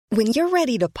When you're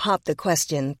ready to pop the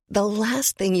question, the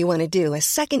last thing you want to do is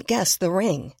second-guess the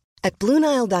ring. At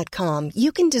BlueNile.com,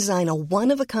 you can design a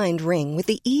one-of-a-kind ring with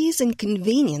the ease and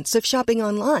convenience of shopping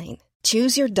online.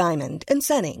 Choose your diamond and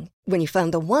setting. When you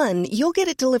find the one, you'll get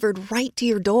it delivered right to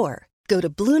your door. Go to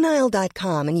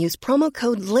BlueNile.com and use promo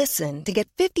code LISTEN to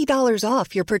get $50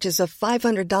 off your purchase of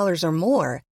 $500 or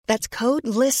more. That's code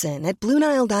LISTEN at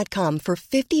BlueNile.com for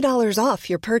 $50 off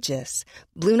your purchase.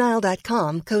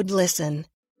 BlueNile.com, code LISTEN.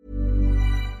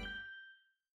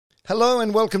 Hello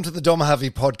and welcome to the Dom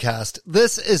Harvey podcast.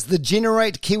 This is the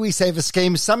Generate KiwiSaver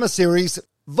Scheme Summer Series,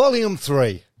 Volume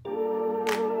 3.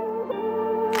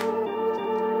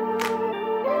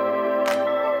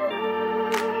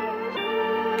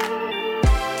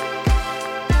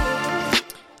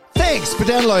 Thanks for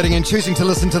downloading and choosing to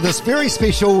listen to this very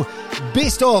special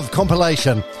Best Of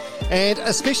compilation. And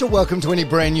a special welcome to any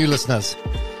brand new listeners.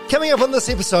 Coming up on this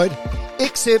episode,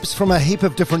 excerpts from a heap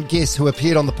of different guests who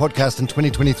appeared on the podcast in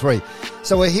 2023.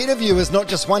 So ahead of you is not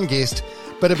just one guest,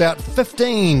 but about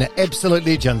 15 absolute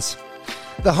legends.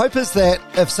 The hope is that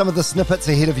if some of the snippets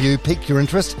ahead of you pique your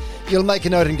interest, you'll make a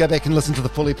note and go back and listen to the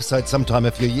full episode sometime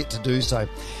if you're yet to do so.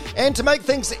 And to make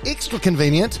things extra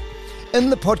convenient,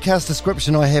 in the podcast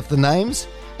description I have the names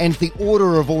and the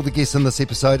order of all the guests in this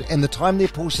episode and the time their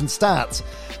portion starts.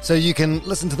 So you can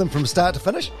listen to them from start to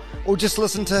finish or just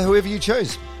listen to whoever you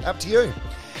choose. Up to you.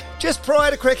 Just prior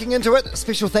to cracking into it,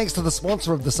 special thanks to the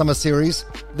sponsor of the summer series,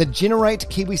 the Generate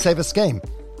KiwiSaver Scheme.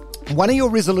 One of your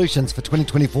resolutions for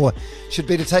 2024 should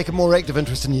be to take a more active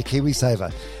interest in your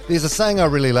KiwiSaver. There's a saying I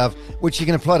really love, which you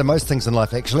can apply to most things in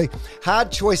life actually.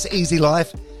 Hard choice, easy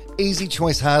life. Easy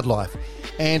choice, hard life.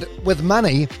 And with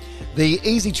money, the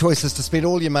easy choice is to spend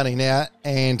all your money now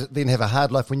and then have a hard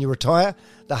life when you retire.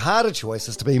 The harder choice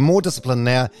is to be more disciplined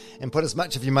now and put as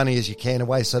much of your money as you can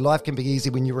away so life can be easy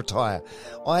when you retire.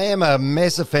 I am a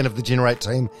massive fan of the Generate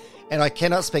team and I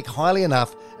cannot speak highly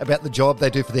enough about the job they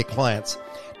do for their clients.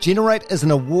 Generate is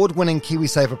an award-winning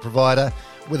KiwiSaver provider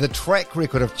with a track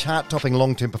record of chart-topping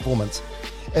long-term performance.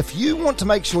 If you want to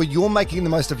make sure you're making the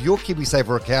most of your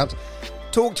KiwiSaver account,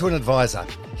 talk to an advisor.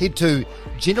 Head to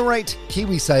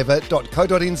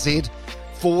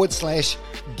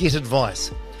generatekiwisaver.co.nz/get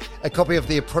advice. A copy of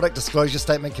their product disclosure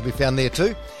statement can be found there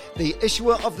too. The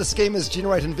issuer of the scheme is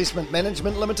Generate Investment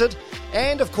Management Limited.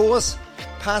 And of course,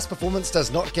 past performance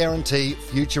does not guarantee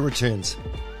future returns.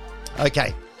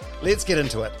 Okay, let's get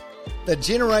into it. The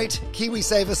Generate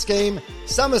KiwiSaver Scheme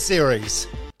Summer Series.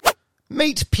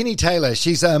 Meet Penny Taylor.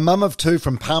 She's a mum of two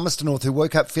from Palmerston North who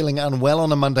woke up feeling unwell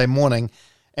on a Monday morning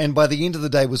and by the end of the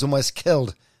day was almost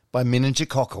killed by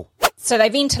meningococcal. So they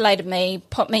ventilated me,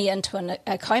 put me into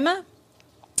a coma,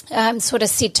 sort of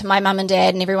said to my mum and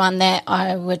dad and everyone that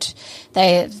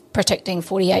they're predicting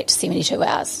 48 to 72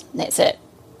 hours. That's it.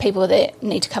 People that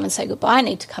need to come and say goodbye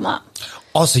need to come up.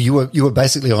 Oh, so you were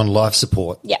basically on life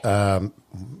support? Yeah.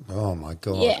 Oh, my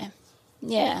God.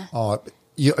 Yeah. Oh,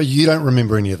 you don't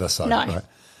remember any of this, though, no. Right?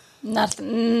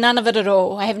 Nothing, none of it at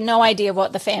all. I have no idea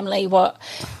what what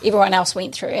everyone else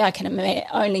went through. I can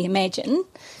only imagine.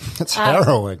 It's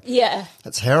harrowing. Yeah.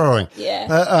 It's harrowing.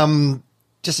 Yeah.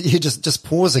 Just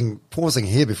pausing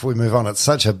here before we move on. It's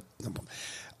such a,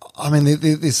 I mean,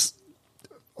 there's,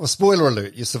 well, spoiler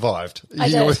alert, you survived.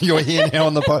 You're here now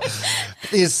on the podcast.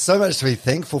 There's so much to be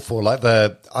thankful for, like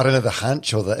the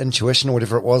hunch or the intuition or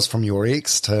whatever it was from your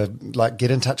ex to like get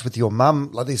in touch with your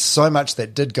mum. Like there's so much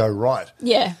that did go right.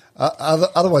 Yeah.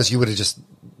 Otherwise you would have just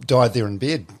died there in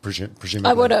bed, presumably.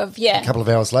 I would have, yeah. A couple of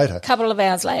hours later,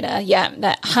 yeah,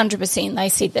 that 100%. They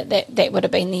said that would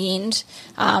have been the end.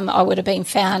 I would have been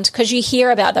found, because you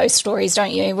hear about those stories,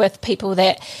 don't you, with people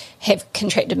that have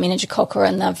contracted meningococcal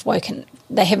and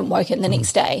they haven't woken the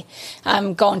next day,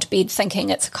 gone to bed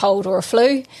thinking it's a cold or a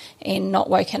flu and not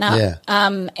woken up. Yeah.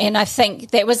 And I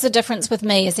think that was the difference with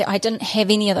me, is that I didn't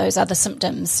have any of those other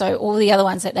symptoms. So all the other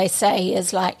ones that they say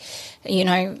is like,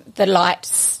 the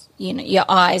lights, your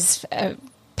eyes are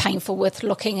painful with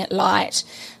looking at light,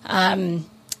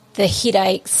 the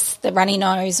headaches, the runny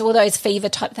nose, all those fever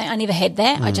type things. I never had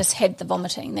that. I just had the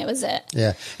vomiting. That was it.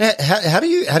 Yeah. Now, how do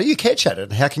you catch it,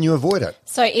 and how can you avoid it?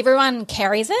 So everyone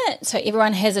carries it. So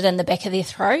everyone has it in the back of their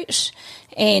throat,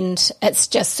 and it's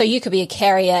just so you could be a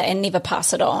carrier and never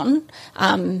pass it on,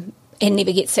 and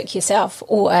never get sick yourself,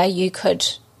 or you could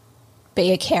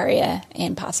be a carrier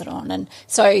and pass it on. And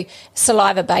so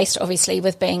saliva based, obviously,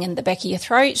 with being in the back of your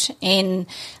throat, and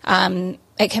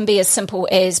it can be as simple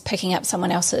as picking up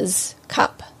someone else's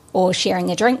cup or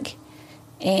sharing a drink,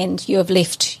 and you have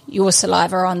left your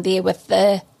saliva on there with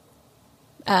the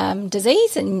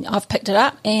disease, and I've picked it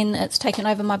up and it's taken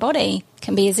over my body.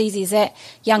 Can be as easy as that.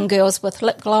 Young girls with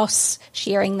lip gloss,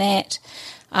 sharing that.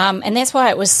 And that's why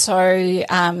it was so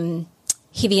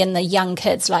heavy in the young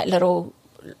kids, like little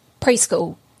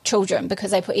preschool children,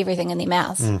 because they put everything in their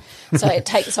mouths. So it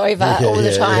takes over all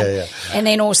the time. And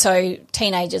then also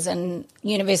teenagers in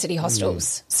university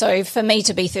hostels. So for me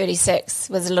to be 36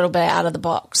 was a little bit out of the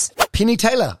box. Penny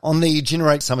Taylor on the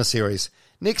Generate Summer Series.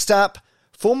 Next up,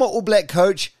 former All Black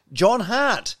coach John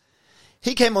Hart.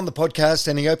 He came on the podcast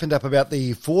and he opened up about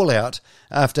the fallout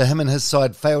after him and his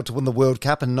side failed to win the World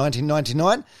Cup in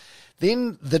 1999,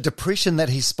 then the depression that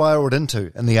he spiralled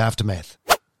into in the aftermath.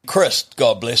 Chris,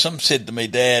 God bless him, said to me,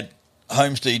 Dad,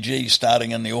 Holmes DG starting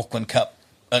in the Auckland Cup,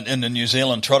 in the New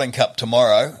Zealand Trotting Cup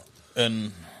tomorrow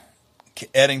in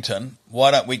Addington, why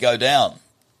don't we go down?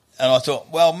 And I thought,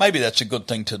 well, maybe that's a good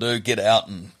thing to do, get out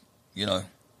and, you know.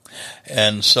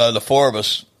 And so the four of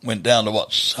us went down to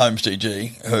watch Holmes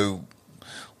DG, who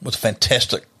was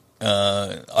fantastic.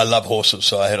 I love horses,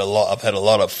 so I've had a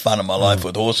lot of fun in my life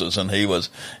with horses, and he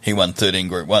won 13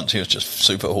 Group 1s. He was just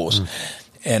super horse.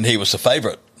 And he was the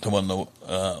favourite to win the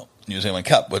New Zealand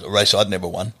Cup, with a race I'd never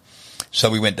won. So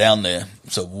we went down there.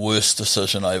 It's the worst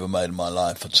decision I ever made in my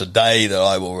life. It's a day that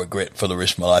I will regret for the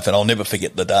rest of my life, and I'll never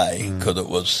forget the day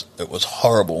because it was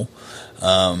horrible.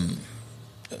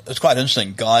 It's quite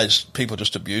interesting, guys, people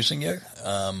just abusing you.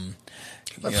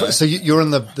 So you're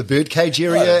in the birdcage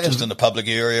area? Right, just in the public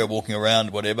area, walking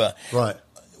around, whatever. Right.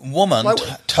 Woman,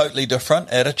 totally different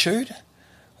attitude.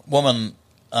 Woman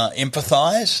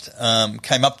empathised,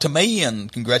 came up to me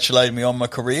and congratulated me on my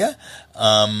career.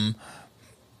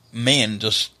 Men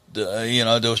just,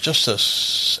 there was just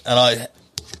this, and I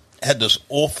had this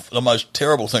the most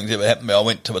terrible thing that ever happened to me. I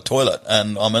went to the toilet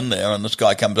and I'm in there and this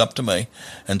guy comes up to me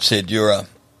and said, "You're a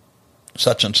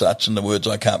such and such," and the words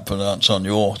I can't pronounce on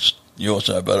your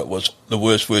show, but it was the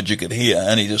worst words you could hear,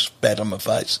 and he just spat in my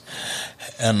face.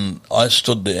 And I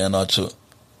stood there and I thought,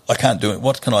 I can't do it.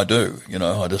 What can I do?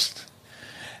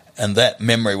 And that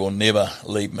memory will never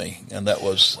leave me. And that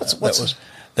was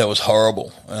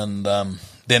horrible. And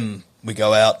then we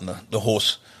go out and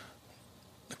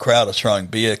the crowd are throwing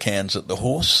beer cans at the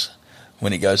horse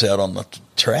when he goes out on the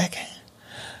track.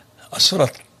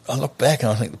 I look back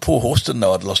and I think the poor horse didn't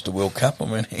know I'd lost the World Cup. I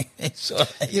mean,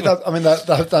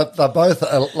 they're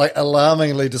both like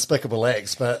alarmingly despicable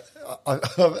acts, but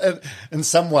in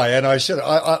some way, and I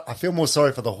feel more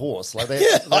sorry for the horse. Like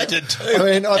that, I did too. I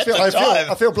mean,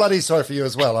 I feel bloody sorry for you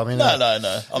as well. I mean, no.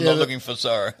 I'm not looking for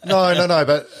sorrow. No.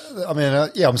 But I mean,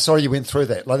 I'm sorry you went through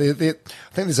that. Like, I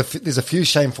think there's a few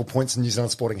shameful points in New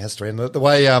Zealand sporting history, and the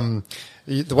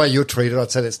way you're treated,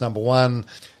 I'd say that's number one.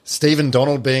 Stephen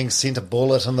Donald being sent a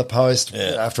bullet in the post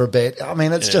after a bet. I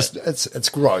mean, it's just it's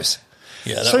gross.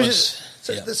 Yeah. So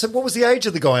what was the age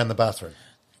of the guy in the bathroom?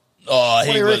 Oh,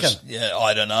 what do you reckon? Yeah,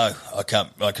 I don't know. I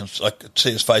could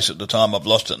see his face at the time. I've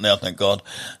lost it now, thank God.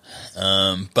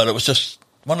 But it was just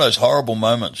one of those horrible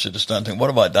moments. You just don't think,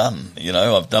 what have I done?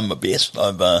 I've done my best.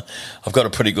 I've got a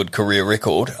pretty good career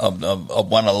record. I've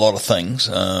won a lot of things.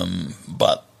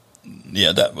 But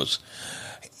yeah,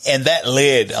 that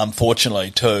led, unfortunately,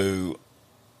 to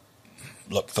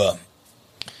for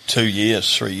 2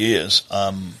 years, 3 years.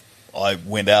 I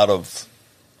went out of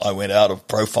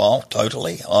profile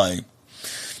totally.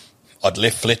 I'd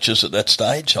left Fletcher's at that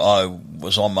stage. I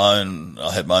was on my own.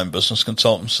 I had my own business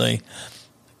consultancy.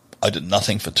 I did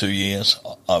nothing for 2 years.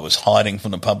 I was hiding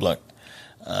from the public.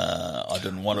 I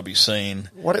didn't want to be seen.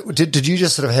 What did you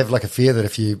just sort of have like a fear that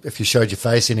if you showed your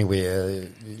face anywhere,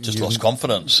 lost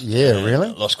confidence? Yeah,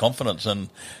 really lost confidence, and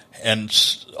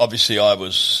obviously I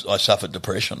suffered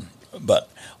depression, but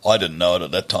I didn't know it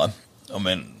at that time. I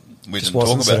mean, we didn't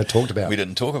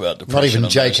talk about depression.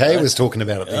 Not even JK was talking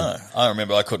about it then. No, I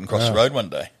remember I couldn't cross the road one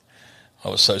day. I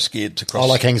was so scared to cross. Oh,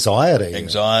 like anxiety.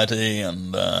 Anxiety,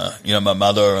 and my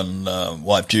mother and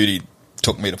wife Judy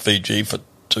took me to Fiji for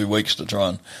 2 weeks to try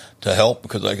and to help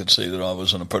because they could see that I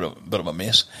was in a bit of a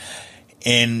mess.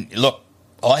 And look,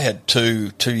 I had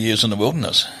two years in the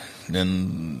wilderness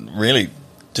and really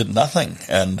did nothing.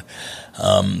 And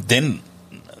then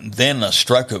a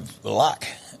stroke of luck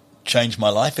changed my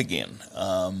life again.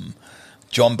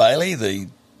 John Bailey, the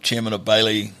chairman of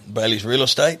Bailey's Real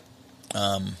Estate,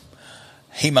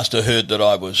 he must have heard that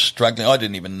I was struggling. I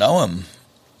didn't even know him.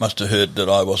 Must have heard that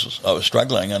I was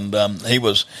struggling, and he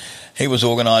was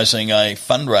organising a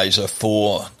fundraiser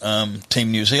for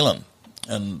Team New Zealand,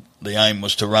 and the aim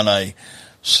was to run a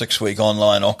 6-week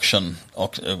online auction,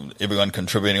 everyone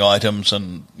contributing items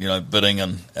and bidding,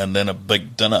 and then a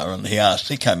big dinner. And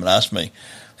he came and asked me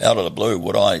out of the blue,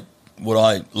 would I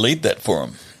lead that for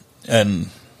him? And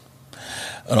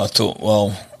And I thought,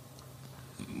 well,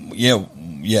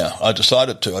 yeah, I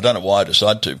decided to. I don't know why I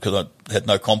decided to, because I had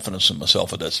no confidence in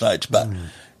myself at that stage, but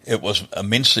it was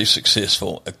immensely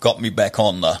successful. It got me back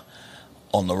on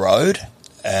the road,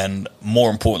 and more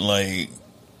importantly,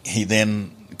 he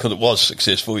then, because it was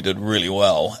successful, he did really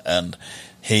well, and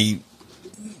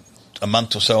a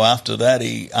month or so after that,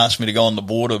 he asked me to go on the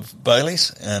board of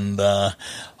Bailey's, and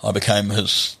I became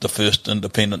the first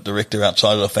independent director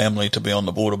outside of the family to be on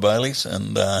the board of Bailey's,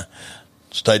 and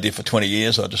stayed there for 20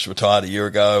 years. I just retired a year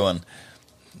ago, and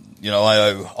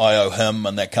I owe him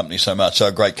and that company so much. So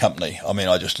a great company. I mean,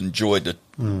 I just enjoyed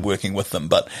working with them,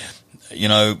 but you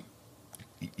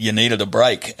needed a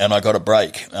break, and I got a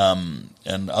break, and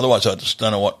otherwise I just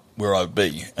don't know where I'd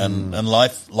be. And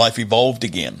life evolved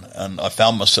again, and I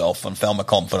found myself and found my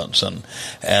confidence, and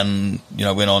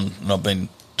went on, and I've been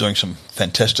doing some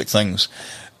fantastic things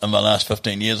in the last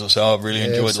 15 years or so. I've really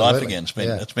enjoyed life again.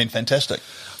 It's been fantastic.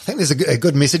 I think there's a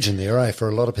good message in there, for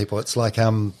a lot of people. It's like,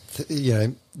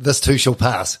 this too shall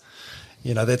pass.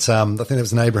 That's I think it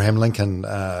was an Abraham Lincoln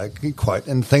quote.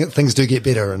 And things do get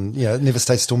better, and it never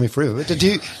stays stormy forever. But did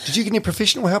you get any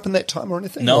professional help in that time or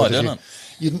anything? No, or I didn't.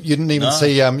 You didn't even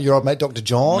see your old mate Dr.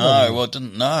 John? No, well, I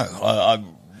didn't know.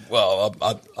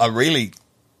 I really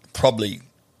probably.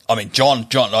 I mean, John.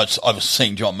 I've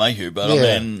seen John Mayhew, but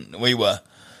I mean, we were.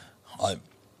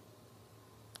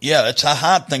 Yeah, it's a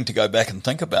hard thing to go back and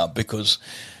think about, because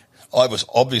I was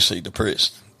obviously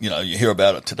depressed. You hear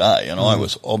about it today, and I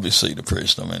was obviously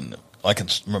depressed. I mean, I can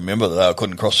remember that I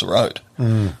couldn't cross the road.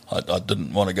 I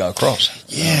didn't want to go across.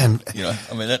 Yeah.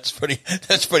 I mean, that's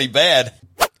pretty bad.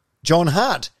 John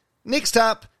Hart. Next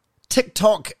up,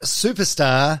 TikTok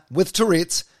superstar with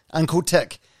Tourette's, Uncle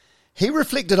Tic. He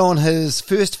reflected on his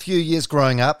first few years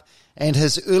growing up and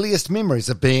his earliest memories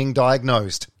of being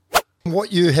diagnosed.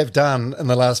 What you have done in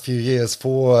the last few years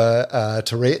for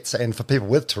Tourette's and for people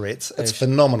with Tourette's, it's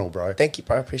phenomenal, bro. Thank you,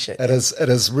 bro. I appreciate it. It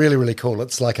is really, really cool.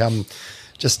 It's like I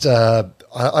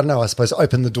don't know, I suppose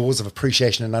open the doors of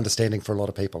appreciation and understanding for a lot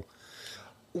of people.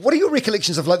 What are your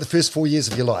recollections of like the first 4 years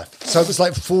of your life? So it was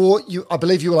like I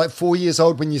believe you were like 4 years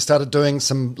old when you started doing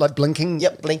some like blinking?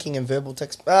 Yep, blinking and verbal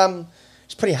tics.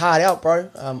 It's pretty hard out,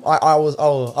 bro. I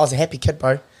was a happy kid,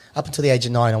 bro. Up until the age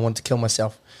of 9, I wanted to kill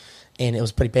myself. And it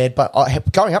was pretty bad. But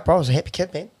growing up, bro, I was a happy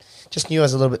kid, man. Just knew I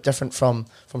was a little bit different from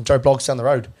Joe Bloggs down the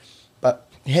road. But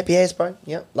happy as, bro.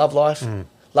 Yeah, loved life.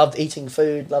 Loved eating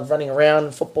food. Loved running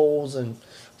around, footballs and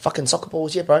fucking soccer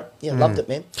balls. Yeah, bro. Yeah, loved it,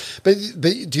 man. But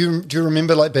do you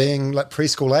remember like being like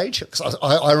preschool age? Because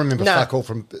I remember fuck all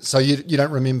from... So you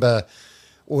don't remember...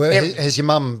 Or has your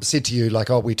mum said to you like,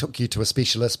 we took you to a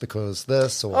specialist because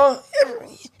this or... Oh,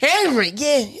 Henry,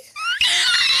 yeah.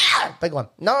 Big one.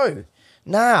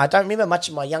 No, I don't remember much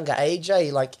of my younger age,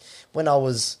 Like, when I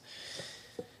was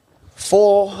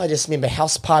 4, I just remember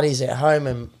house parties at home,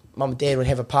 and mum and dad would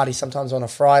have a party sometimes on a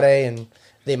Friday, and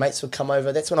their mates would come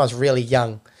over. That's when I was really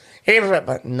young.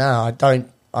 But no, I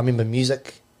don't. I remember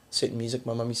certain music.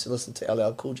 My mum used to listen to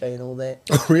LL Cool J and all that.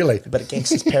 Oh, really? A bit of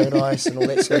Gangsta's Paradise and all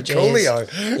that sort of jazz.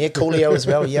 Coolio. Yeah, Coolio as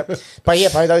well, yep. But yeah,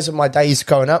 bro, those are my days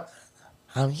growing up.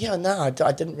 I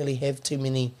didn't really have too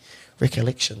many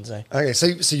recollections, Okay,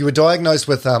 so you were diagnosed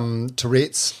with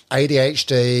Tourette's,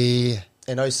 ADHD...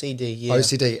 And OCD, yeah.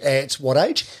 OCD. At what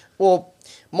age? Well,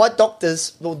 my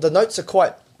doctors... Well, the notes are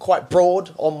quite broad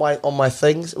on my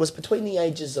things. It was between the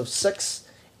ages of 6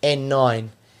 and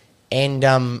 9.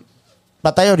 And...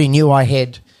 But they already knew I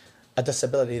had a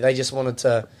disability. They just wanted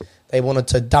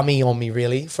to dummy on me,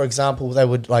 really. For example, they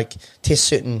would like test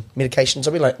certain medications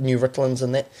on me, like new Ritalins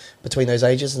and that, between those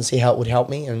ages, and see how it would help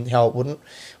me and how it wouldn't,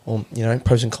 or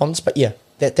pros and cons. But yeah,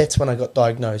 that's when I got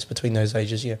diagnosed, between those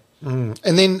ages. Yeah. And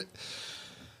then,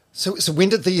 so when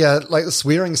did the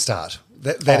swearing start?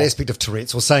 That aspect of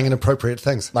Tourette's, or saying inappropriate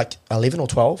things, like 11 or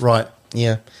 12. Right.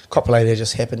 Yeah. Coprolalia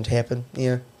just happened to happen.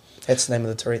 Yeah. That's the name of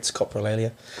the Tourette's,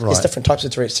 coprolalia. Right. There's different types of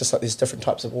Tourette's, just like there's different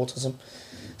types of autism,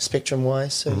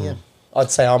 spectrum-wise. So, yeah. I'd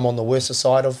say I'm on the worst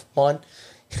side of mine.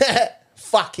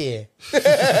 Fuck yeah.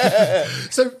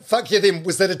 So, fuck yeah, then,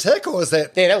 was that a tick or was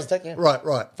that... Yeah, that was a tick, yeah.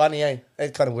 Right. Funny, eh?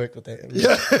 It kind of worked with that.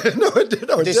 Yeah. No, it did.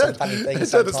 Do some funny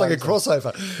things It's like a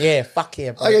crossover. Yeah, fuck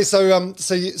yeah, bro. Okay, so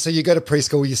you go to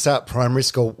preschool, you start primary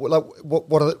school. Like,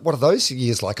 what are those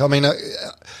years like? I mean,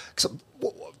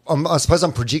 I suppose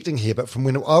I'm projecting here, but from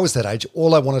when I was that age,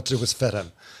 all I wanted to do was fit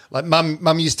in. Like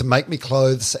mum used to make me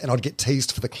clothes, and I'd get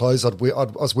teased for the clothes I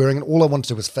was wearing, and all I wanted to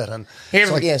do was fit in.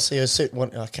 So you're a certain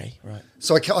one. Okay, right.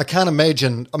 So I can't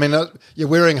imagine. I mean, you're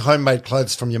wearing homemade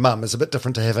clothes from your mum is a bit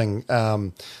different to having,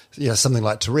 something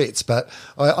like Tourette's. But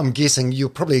I'm guessing you're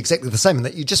probably exactly the same in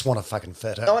that you just want to fucking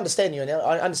fit in. I understand you now.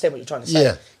 I understand what you're trying to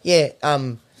say. Yeah.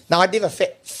 No, I never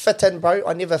fit in, bro.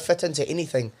 I never fit into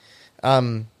anything.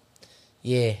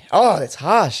 Yeah. Oh, that's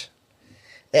harsh.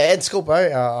 In school,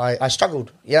 bro, I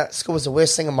struggled. Yeah, school was the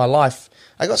worst thing in my life.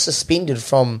 I got suspended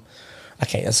from...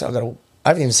 Okay, I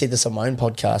haven't even said this on my own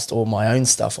podcast or my own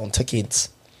stuff on Tics.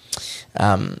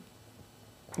 But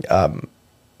I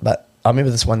remember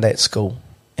this one day at school,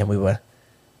 and it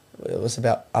was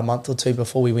about a month or two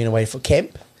before we went away for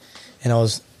camp, and I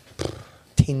was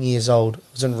 10 years old. I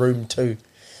was in room 2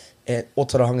 at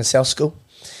Otorohanga South School,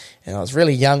 and I was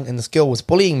really young, and this girl was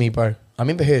bullying me, bro. I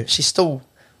remember her. She's still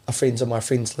a friend on my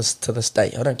friends list to this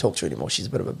day. I don't talk to her anymore. She's a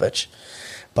bit of a bitch.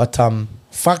 But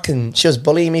she was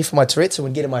bullying me for my Tourette's and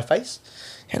would get in my face,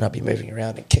 and I'd be moving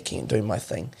around and kicking and doing my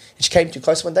thing. And she came too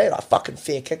close one day, and I fucking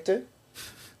fair kicked her.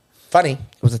 Funny,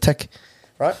 it was a tick,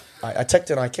 right? I ticked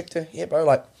her and I kicked her. Yeah, bro,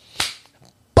 like,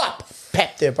 bop,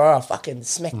 papped her, bro. I fucking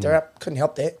smacked her up. Couldn't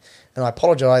help that. And I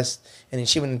apologised. And then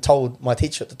she went and told my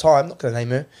teacher at the time, not going to name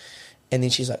her. And then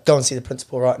she's like, go and see the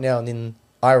principal right now. And then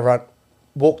I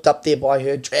walked up there by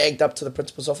her, dragged up to the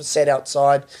principal's office, sat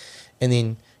outside. And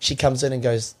then she comes in and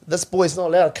goes, this boy's not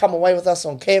allowed to come away with us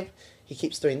on camp. He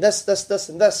keeps doing this,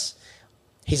 and this.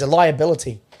 He's a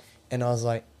liability. And I was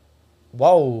like,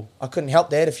 whoa, I couldn't help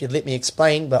that if you'd let me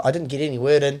explain, but I didn't get any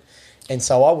word in. And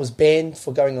so I was banned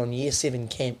for going on year 7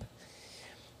 camp.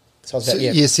 So I was about,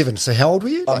 year 7. So how old were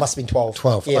you? I must have been 12.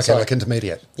 12, yeah, okay, sorry. like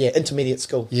intermediate. Yeah, intermediate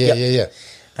school. Yeah.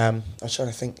 I was trying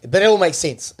to think. But it all makes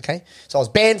sense, okay? So I was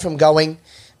banned from going,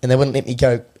 and they wouldn't let me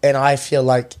go. And I feel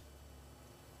like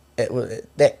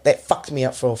that fucked me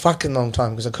up for a fucking long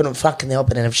time because I couldn't fucking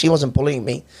help it. And if she wasn't bullying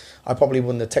me, I probably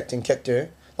wouldn't have ticked and kicked her.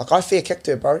 Like, I fair kicked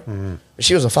her, bro. But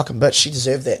she was a fucking bitch. She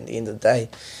deserved that at the end of the day.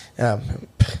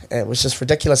 It was just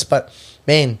ridiculous. But,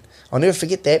 man, I'll never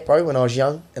forget that, bro, when I was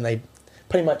young. And they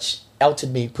pretty much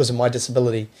outed me because of my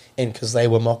disability and because they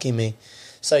were mocking me.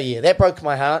 So, yeah, that broke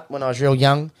my heart when I was real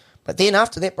young. But then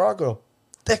after that, bro, I got a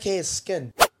thick-ass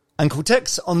skin. Uncle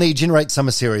Tics on the Generate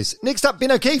Summer Series. Next up,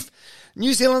 Ben O'Keefe,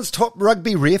 New Zealand's top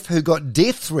rugby ref who got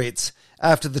death threats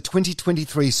after the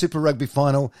 2023 Super Rugby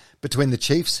final between the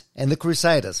Chiefs and the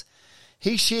Crusaders.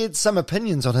 He shared some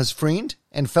opinions on his friend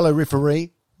and fellow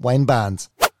referee, Wayne Barnes.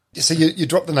 So you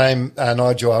dropped the name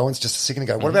Nigel Owens just a second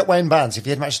ago. What about Wayne Barnes? If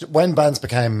you had much, Wayne Barnes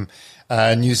became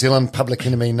New Zealand public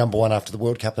enemy number 1 after the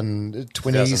World Cup in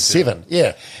 2007.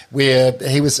 Yeah, where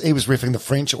he was reffing the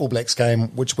French All Blacks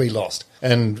game, which we lost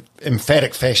in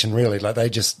emphatic fashion. Really, like they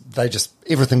just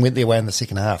everything went their way in the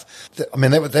second half. I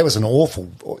mean, that was an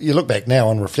awful. You look back now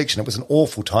on reflection, it was an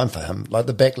awful time for him. Like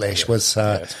the backlash was.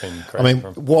 It's been great. I mean,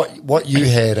 what you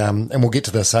had, and we'll get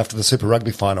to this after the Super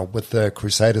Rugby final with the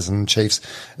Crusaders and Chiefs,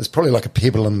 is probably like a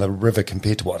pebble in the river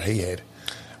compared to what he had.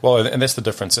 Well, and that's the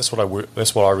difference. That's what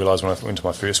I realised when I went to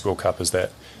my first World Cup is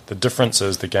that the difference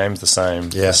is the game's the same,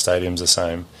 the stadium's the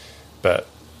same, but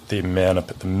the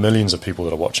millions of people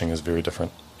that are watching is very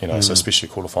different. So especially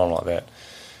a quarter final like that.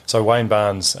 So Wayne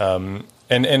Barnes, and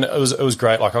it was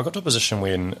great. Like I got to a position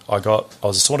when I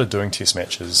was sort of doing test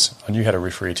matches. I knew how to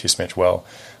referee a test match well,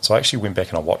 so I actually went back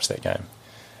and I watched that game.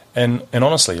 And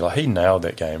honestly, like he nailed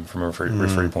that game from a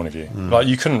referee point of view. Like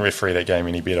you couldn't referee that game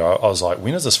any better. I was like,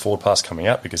 when is this forward pass coming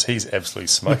up? Because he's absolutely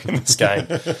smoking this game.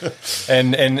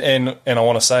 and I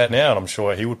want to say it now, and I'm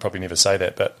sure he would probably never say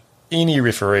that, but any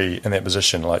referee in that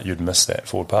position, like you'd miss that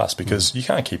forward pass because you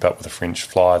can't keep up with a French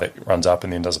flyer that runs up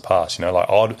and then does a pass.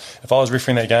 Like if I was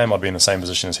refereeing that game, I'd be in the same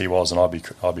position as he was, and I'd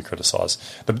be criticised.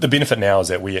 The benefit now is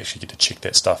that we actually get to check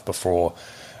that stuff before.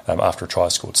 After a try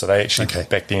scored. So they actually,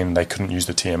 back then, they couldn't use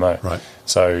the TMO. Right.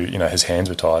 So, his hands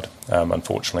were tied,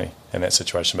 unfortunately, in that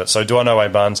situation. But so do I know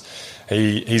Wayne Barnes?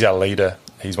 He's our leader.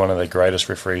 He's one of the greatest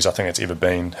referees I think it's ever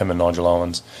been, him and Nigel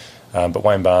Owens. But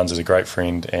Wayne Barnes is a great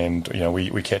friend, and,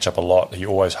 we catch up a lot. He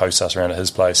always hosts us around at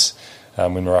his place.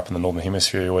 When we're up in the Northern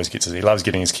Hemisphere, he loves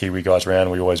getting his Kiwi guys around.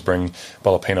 We always bring a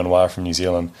bowl of Pinot Noir from New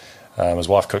Zealand. His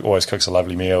wife always cooks a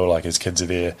lovely meal, like his kids are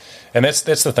there. And that's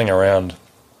the thing around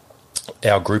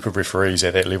our group of referees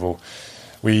at that level.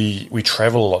 We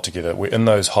travel a lot together. We're in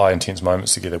those high intense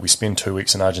moments together. We spend 2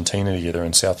 weeks in Argentina together,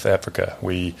 in South Africa.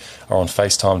 We are on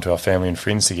FaceTime to our family and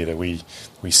friends together. We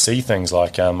see things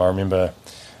like I remember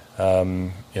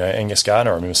Angus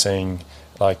Gardner. I remember seeing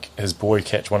like his boy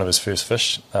catch one of his first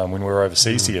fish when we were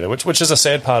overseas together, which is a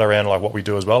sad part around like what we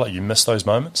do as well. Like you miss those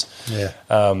moments. Yeah.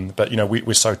 But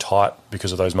we're so tight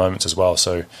because of those moments as well.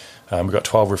 So we've got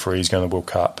 12 referees going to the World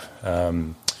Cup.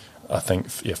 I think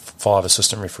 5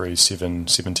 assistant referees, seven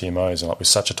TMOs, and like we're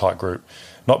such a tight group.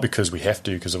 Not because we have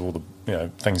to, because of all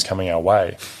the things coming our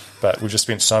way, but we've just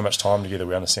spent so much time together.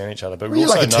 We understand each other. But you're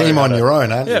like a team on your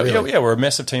own, aren't you? Really? Yeah, we're a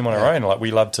massive team on our own. Like we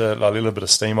love to let a little bit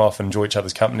of steam off, enjoy each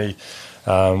other's company.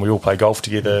 We all play golf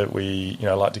together. We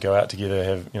like to go out together,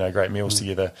 have great meals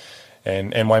together.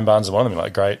 And Wayne Barnes is one of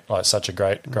them. Such a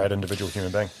great individual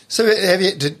human being. So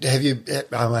have you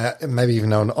maybe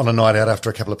even on a night out after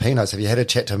a couple of Pinots, have you had a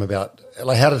chat to him about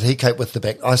like how did he cope with the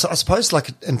back? I suppose like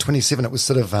in 27 it was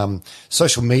sort of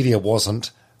social media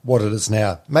wasn't what it is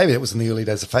now. Maybe it was in the early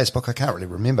days of Facebook. I can't really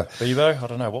remember. Bebo? I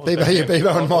don't know. What was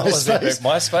Bebo and MySpace.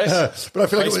 MySpace? But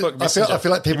I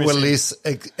feel like people were less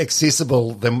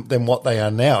accessible than what they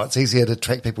are now. It's easier to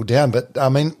track people down. But, I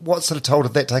mean, what sort of toll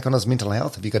did that take on his mental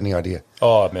health? Have you got any idea?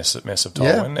 Oh, massive toll.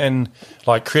 Yeah. And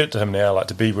like, credit to him now, like,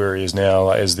 to be where he is now,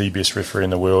 like, as the best referee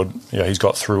in the world. He's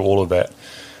got through all of that.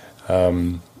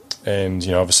 And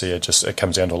obviously it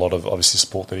comes down to a lot of obviously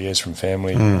support that he has from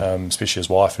family, especially his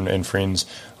wife and friends.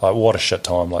 Like what a shit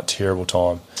time, like terrible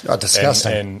time. Oh,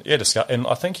 disgusting. And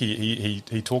I think he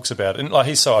talks about it, and like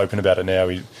he's so open about it now.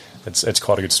 It's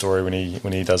quite a good story when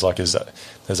he does like his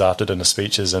after dinner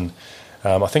speeches, and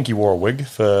I think he wore a wig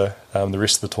for the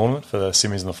rest of the tournament for the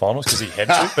semis and the finals because he had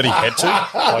to. But he had to,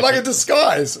 like a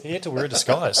disguise. He had to wear a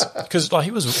disguise because like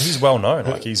he's well known,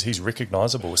 like he's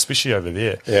recognisable, especially over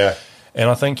there. Yeah. And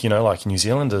I think, like New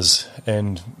Zealanders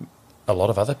and a lot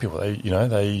of other people,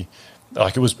 they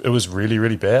like it was really,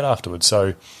 really bad afterwards.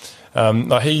 So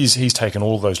like he's taken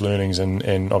all of those learnings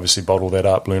and obviously bottled that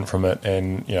up, learnt from it,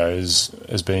 and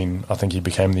has been. I think he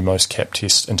became the most capped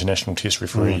international test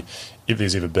referee if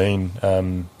there's ever been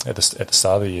at the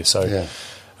start of the year. So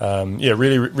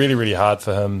really, really, really hard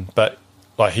for him. But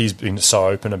like he's been so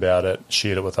open about it,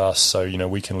 shared it with us, so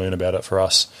we can learn about it for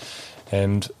us.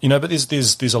 And but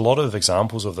there's a lot of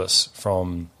examples of this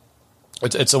from.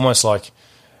 It's almost like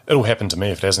it'll happen to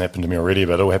me if it hasn't happened to me already,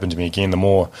 but it'll happen to me again. The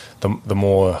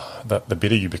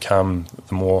better you become,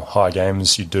 the more high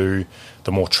games you do,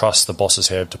 the more trust the bosses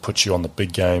have to put you on the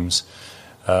big games,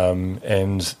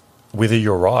 and whether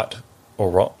you're right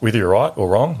or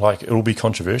wrong, like it'll be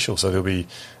controversial. So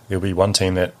there'll be one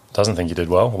team that doesn't think you did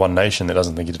well, one nation that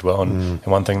doesn't think you did well, and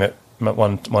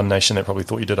one nation that probably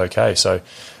thought you did okay. So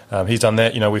he's done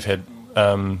that. We've had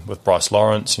with Bryce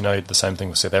Lawrence, he did the same thing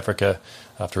with South Africa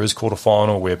after his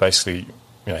quarterfinal, where basically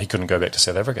he couldn't go back to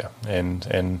South Africa, and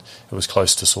it was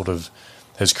close to sort of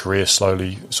his career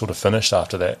slowly sort of finished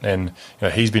after that. And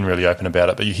he's been really open about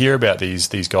it. But you hear about these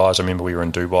guys. I remember we were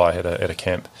in Dubai at a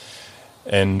camp,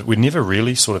 and we never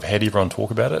really sort of had everyone talk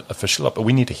about it officially, but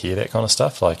we need to hear that kind of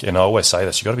stuff. Like, and I always say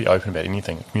this, you've got to be open about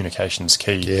anything. Communication's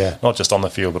key, not just on the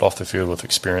field, but off the field with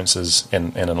experiences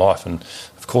and in life. And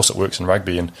of course it works in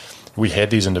rugby. And we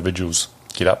had these individuals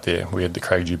get up there. We had the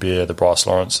Craig Joubert, the Bryce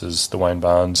Lawrences, the Wayne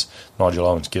Barnes, Nigel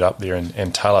Owens get up there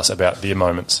and tell us about their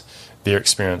moments, their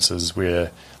experiences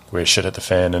where shit hit the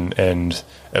fan and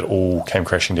it all came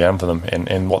crashing down for them,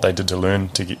 and what they did to learn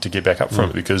to get back up from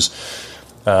it. Because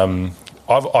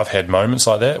I've had moments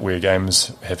like that where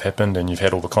games have happened and you've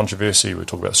had all the controversy. We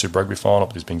talk about the Super Rugby final,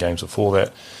 but there's been games before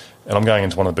that, and I'm going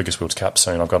into one of the biggest World Cups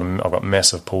soon. I've got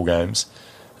massive pool games,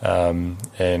 and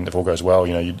if all goes well,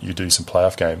 you do some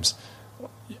playoff games.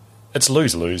 It's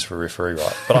lose for a referee,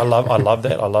 right? But I love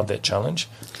that. I love that challenge.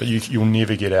 But you'll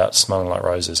never get out smelling like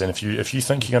roses. And if you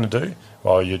think you're going to do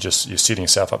well, you're setting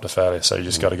yourself up to failure. So you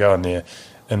just got to go in there,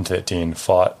 into that den,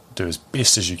 fight, do as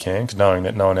best as you can, knowing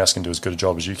that no one else can do as good a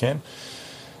job as you can,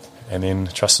 and then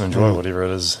trust and enjoy whatever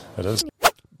it is.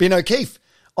 Ben O'Keefe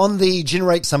on the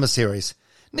Generate Summer Series.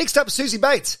 Next up, Susie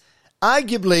Bates,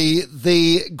 arguably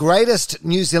the greatest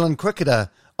New Zealand cricketer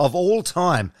of all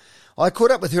time. I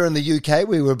caught up with her in the UK.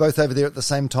 We were both over there at the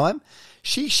same time.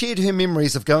 She shared her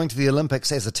memories of going to the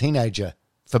Olympics as a teenager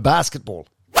for basketball.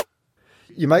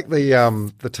 You make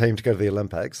the team to go to the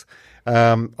Olympics.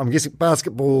 I'm guessing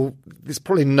basketball, there's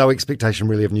probably no expectation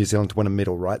really of New Zealand to win a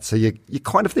medal, right? So you're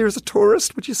kind of there as a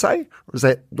tourist, would you say? Or is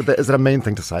that a mean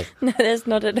thing to say? No, that's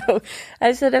not at all.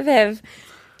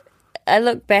 I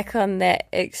look back on that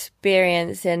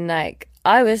experience and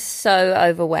I was so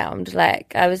overwhelmed.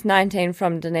 I was 19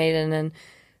 from Dunedin and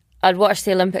I'd watched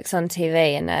the Olympics on TV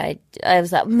and I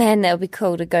was like, man, that would be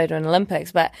cool to go to an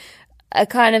Olympics. But I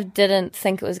kind of didn't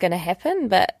think it was going to happen,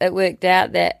 but it worked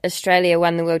out that Australia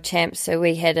won the world champs, so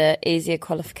we had an easier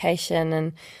qualification.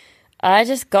 And I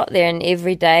just got there, and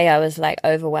every day I was like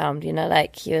overwhelmed. You know,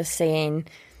 like you're seeing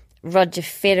Roger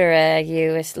Federer,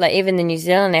 you was like even the New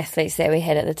Zealand athletes that we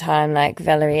had at the time, like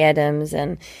Valerie Adams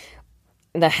and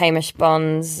the Hamish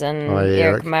Bonds and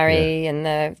Eric Murray and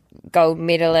the gold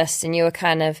medalists, and you were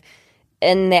kind of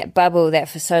in that bubble that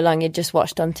for so long you'd just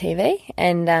watched on TV,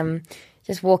 and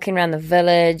just walking around the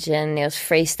village, and there was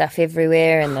free stuff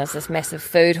everywhere, and there was this massive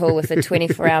food hall with a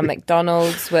 24-hour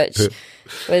McDonald's, which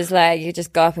was like you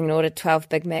just go up and order 12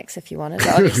 Big Macs if you wanted.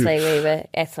 But obviously we were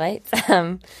athletes.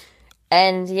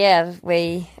 And yeah,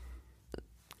 we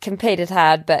competed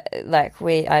hard, but like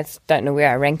I don't know where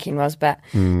our ranking was, but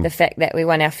the fact that we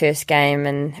won our first game,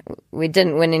 and we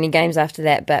didn't win any games after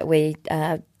that, but we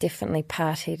definitely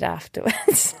partied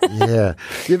afterwards. yeah,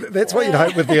 that's what you'd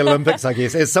hope with the Olympics, I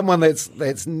guess. As someone that's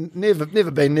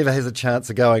never has a chance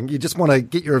of going, you just want to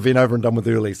get your event over and done with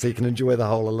early so you can enjoy the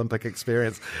whole Olympic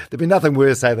experience. There'd be nothing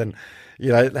worse, than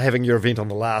having your event on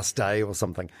the last day or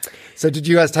something. So did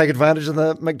you guys take advantage of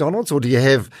the McDonald's, or do you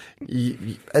have...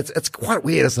 It's quite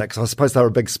weird, isn't it? Because I suppose they're a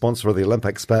big sponsor of the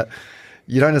Olympics, but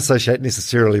you don't associate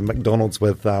necessarily McDonald's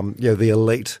with the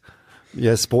elite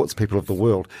sports people of the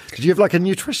world. Did you have like a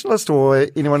nutritionist or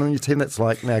anyone on your team that's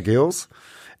like, now girls,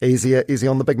 easy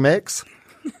on the Big Macs?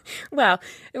 Well,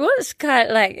 it was kind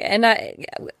of like... And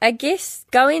I guess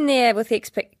going there with the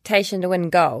expectation to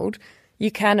win gold... You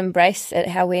can't embrace it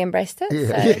how we embraced it. Yeah.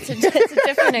 So it's a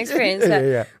different experience.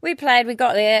 Yeah. We played, we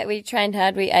got there, we trained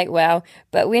hard, we ate well.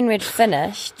 But when we'd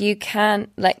finished, you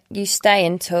can't, you stay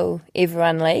until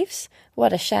everyone leaves.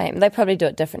 What a shame. They probably do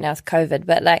it different now with COVID.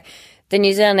 But the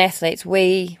New Zealand athletes,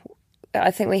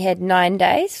 I think we had 9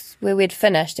 days where we'd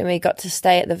finished and we got to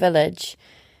stay at the village.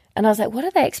 And I was like, what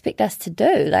do they expect us to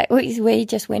do? We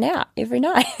just went out every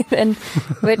night and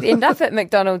we'd end up at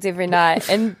McDonald's every night.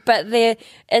 But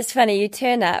it's funny, you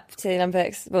turn up to the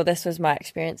Olympics, well, this was my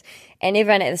experience, and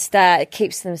everyone at the start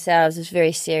keeps themselves as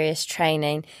very serious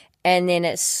training, and then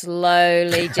it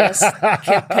slowly just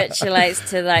capitulates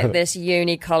to this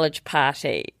uni college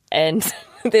party. And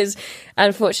there's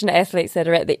unfortunate athletes that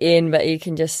are at the end, but you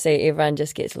can just see everyone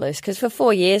just gets loose. Because for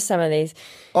 4 years, some of these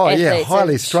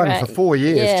highly strung for 4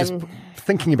 years, just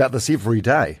thinking about this every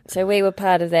day. So we were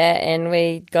part of that, and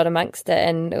we got amongst it,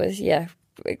 and it was,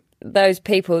 those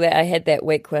people that I had that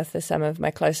week with are some of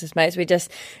my closest mates. We just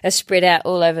are spread out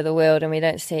all over the world, and we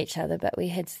don't see each other, but we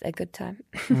had a good time.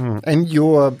 And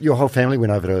your whole family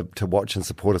went over to watch and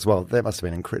support as well. That must have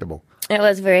been incredible. It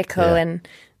was very cool, and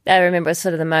I remember it was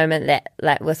sort of the moment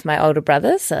that, with my older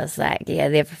brothers, I was like,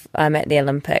 I'm at the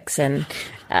Olympics, and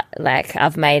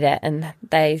I've made it, and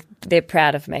they're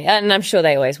proud of me. And I'm sure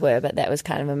they always were, but that was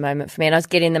kind of a moment for me. And I was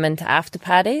getting them into after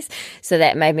parties, so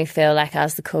that made me feel like I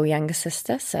was the cool younger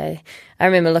sister. So I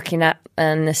remember looking up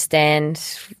in the stand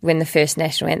when the first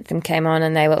national anthem came on,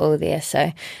 and they were all there.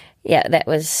 So yeah, that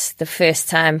was the first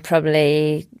time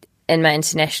probably in my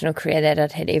international career that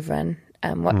I'd had everyone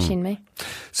watching me.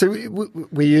 So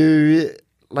were you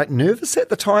nervous at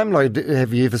the time?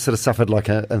 Have you ever sort of suffered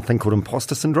a thing called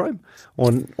imposter syndrome,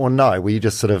 or no? Were you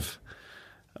just sort of,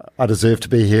 I deserve to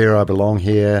be here, I belong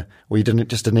here, or you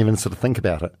didn't even sort of think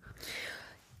about it?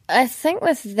 I think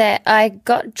with that, I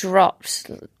got dropped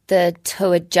the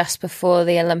tour just before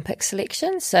the Olympic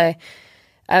selection, so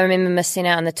I remember missing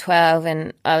out on the 12,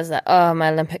 and I was like, oh,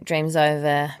 my Olympic dream's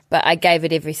over. But I gave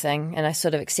it everything, and I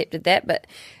sort of accepted that. But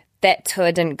that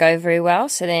tour didn't go very well.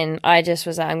 So then I just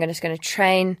was like, I'm just going to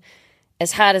train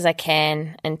as hard as I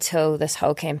can until this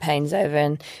whole campaign's over.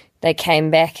 And they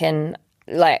came back, and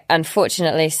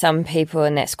unfortunately, some people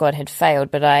in that squad had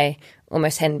failed, but I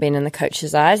almost hadn't been in the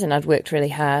coach's eyes, and I'd worked really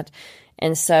hard.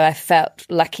 And so I felt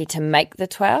lucky to make the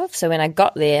 12. So when I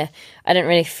got there, I didn't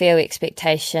really feel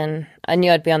expectation. I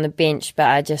knew I'd be on the bench, but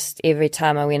I just, every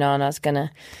time I went on, I was going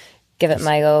to give it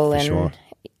my all. And sure.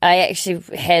 I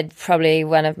actually had probably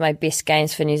one of my best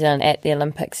games for New Zealand at the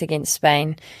Olympics against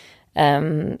Spain.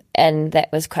 And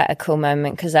that was quite a cool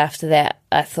moment, because after that,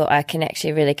 I thought I can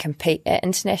actually really compete at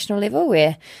international level,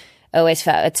 where I always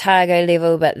felt Otago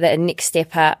level, but the next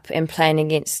step up and playing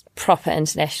against proper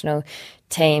international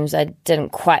teams, I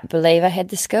didn't quite believe I had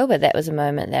the skill, but that was a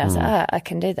moment that I was like, I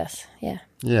can do this. Yeah.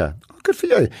 Yeah. Oh, good for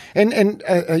you. And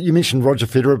you mentioned Roger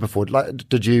Federer before.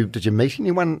 Did you meet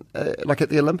anyone at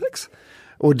the Olympics?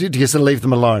 Or did you sort of leave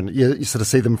them alone? You sort of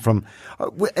see them from...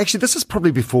 actually, this is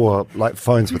probably before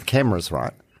phones with cameras,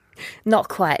 right? Not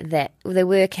quite that. There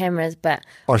were cameras, but...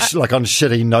 on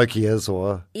shitty Nokias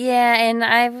or... Yeah, and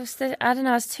I don't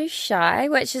know, I was too shy,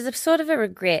 which is a sort of a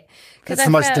regret. That's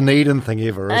the most Dunedin thing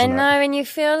ever, isn't it? I know, and you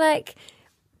feel like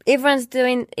everyone's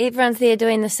there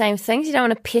doing the same things. You don't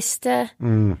want to pester.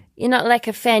 You're not like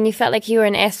a fan. You felt like you were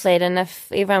an athlete, and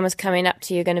if everyone was coming up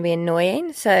to you, you're going to be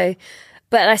annoying. So,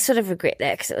 but I sort of regret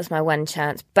that because it was my one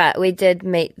chance. But we did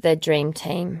meet the dream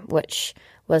team, which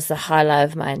was the highlight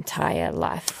of my entire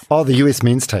life. Oh, the US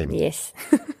men's team. Yes.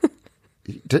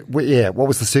 What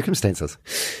was the circumstances?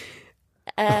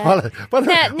 I feel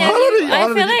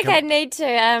like I need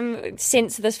to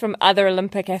censor this from other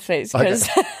Olympic athletes because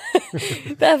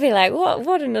they'll be like,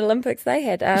 what an Olympics they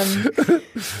had.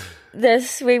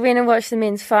 We went and watched the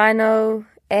men's final,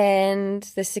 and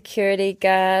the security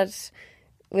guard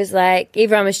was like,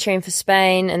 everyone was cheering for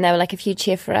Spain, and they were like, if you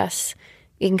cheer for us,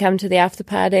 you can come to the after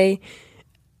party.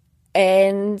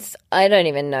 And I don't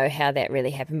even know how that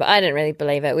really happened, but I didn't really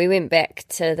believe it. We went back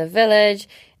to the village,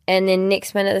 and then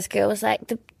next minute this girl was like,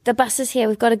 the bus is here,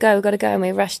 we've got to go. And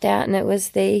we rushed out, and it was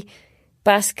the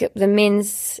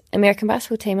men's American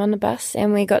basketball team on the bus,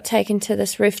 and we got taken to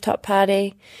this rooftop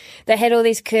party. They had all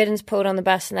these curtains pulled on the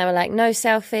bus, and they were like, no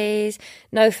selfies,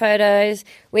 no photos.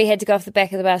 We had to go off the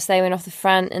back of the bus, they went off the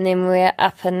front, and then we were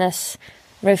up in this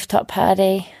rooftop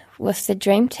party with the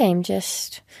dream team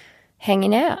just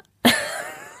hanging out.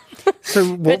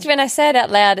 Which when I say it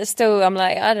out loud, it's still, I'm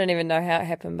like, I don't even know how it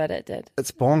happened, but it did.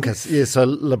 It's bonkers. Yeah, so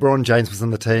LeBron James was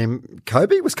in the team.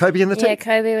 Kobe? Was Kobe in the team? Yeah,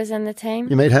 Kobe was in the team.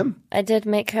 You meet him? I did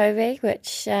meet Kobe,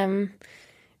 which, they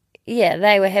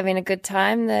were having a good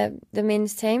time, the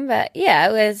men's team. But, yeah,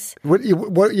 it was... What do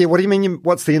you mean?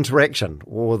 What's the interaction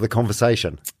or the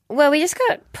conversation? Well, we just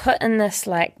got put in this,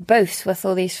 like, booth with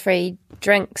all these free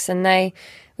drinks, and they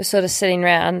were sort of sitting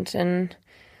around, and...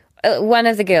 one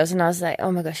of the girls, and I was like,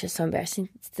 oh my gosh, it's so embarrassing.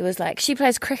 It was like, she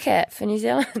plays cricket for New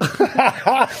Zealand.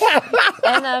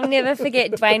 And I'll never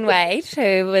forget Dwayne Wade,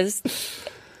 who was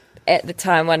at the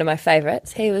time one of my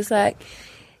favourites. He was like,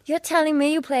 you're telling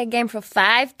me you play a game for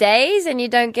 5 days and you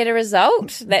don't get a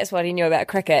result? That's what he knew about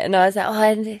cricket. And I was like,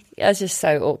 I was just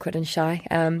so awkward and shy.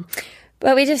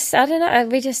 But we just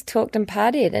talked and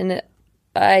partied, and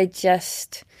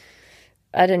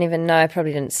I don't even know. I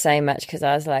probably didn't say much because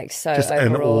I was like so just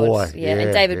overawed. Yeah,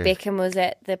 and David Beckham was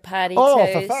at the party too. Oh,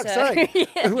 for fuck's sake.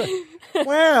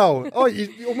 Wow. Oh,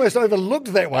 you almost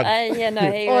overlooked that one. He was.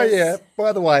 Oh, yeah.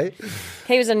 By the way.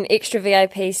 He was in extra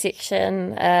VIP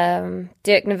section.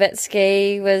 Dirk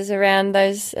Nowitzki was around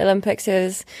those Olympics. He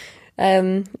was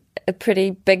a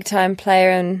pretty big-time player.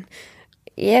 And,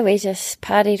 we just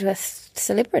partied with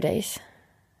celebrities.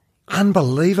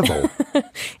 Unbelievable.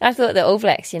 I thought the All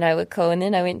Blacks, were cool, and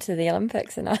then I went to the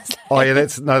Olympics, and I was like, oh yeah,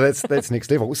 that's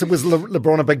next level. So was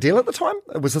LeBron a big deal at the time?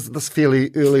 Was this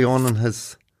fairly early on in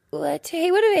his? Well,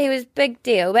 he was big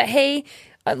deal, but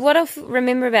what I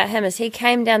remember about him is he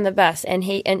came down the bus and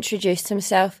he introduced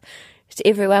himself to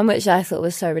everyone, which I thought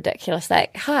was so ridiculous.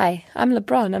 Like, hi, I'm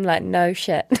LeBron. I'm like, no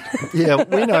shit. Yeah,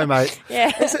 we know, mate.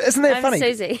 Yeah, isn't that I'm funny?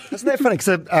 Susie. Isn't that funny?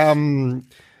 So,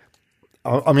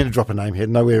 I'm going to drop a name here.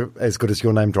 Nowhere as good as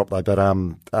your name drop, though. But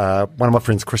one of my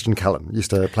friends, Christian Cullen,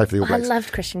 used to play for the All Blacks. I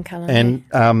loved Christian Cullen.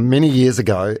 And many years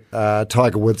ago,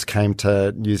 Tiger Woods came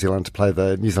to New Zealand to play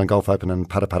the New Zealand Golf Open in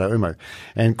Paraparaumu.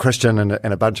 And Christian and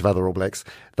a bunch of other All Blacks,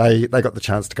 they got the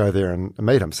chance to go there and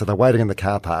meet him. So they're waiting in the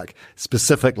car park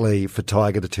specifically for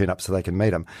Tiger to turn up so they can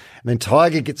meet him. And then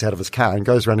Tiger gets out of his car and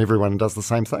goes around everyone and does the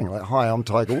same thing. Like, hi, I'm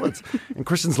Tiger Woods. And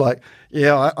Christian's like,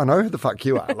 yeah, I know who the fuck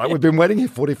you are. Like, we've been waiting here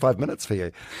 45 minutes for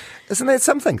you. Isn't that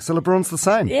something? So LeBron's the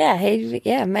same. Yeah, he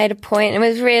made a point and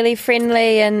was really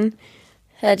friendly, and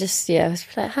I was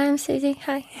like, hi, I'm Susie,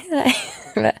 hi.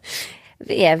 but,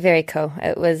 yeah, very cool.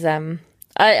 It was,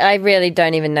 I really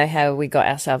don't even know how we got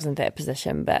ourselves into that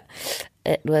position, but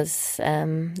it was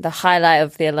the highlight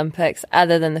of the Olympics,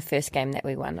 other than the first game that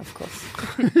we won, of course.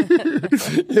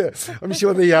 Yeah, I'm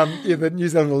sure the New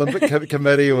Zealand Olympic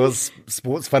Committee or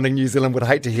Sports Funding New Zealand would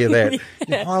hate to hear that. You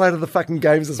highlighted the fucking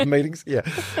games as meetings. Yeah.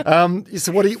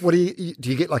 So what do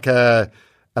you get, like a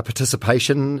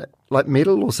participation like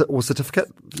medal or certificate?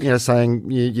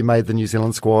 Saying you made the New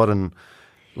Zealand squad, and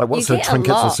like what sort of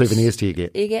trinkets or souvenirs do you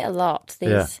get? You get a lot.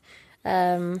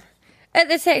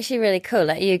 It's actually really cool.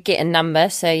 Like, you get a number,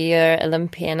 so you're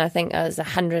Olympian. I think I was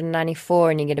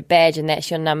 194, and you get a badge, and that's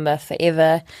your number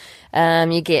forever.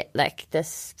 You get like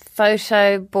this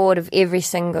photo board of every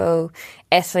single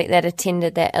athlete that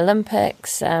attended that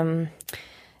Olympics.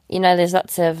 There's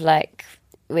lots of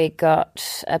we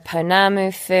got a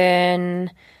Pounamu fern.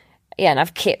 Yeah, and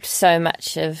I've kept so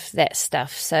much of that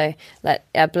stuff. So like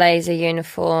our blazer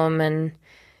uniform, and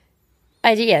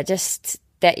just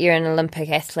that you're an Olympic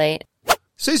athlete.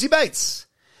 Susie Bates.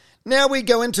 Now we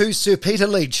go into Sir Peter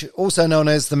Leach, also known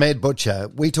as the Mad Butcher.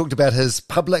 We talked about his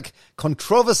public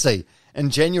controversy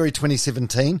in January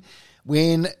 2017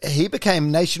 when he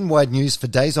became nationwide news for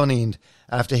days on end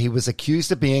after he was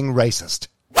accused of being racist.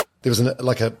 There was a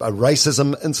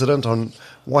racism incident on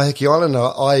Waiheke Island.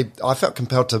 I felt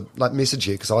compelled to message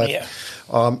you because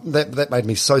that made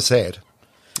me so sad.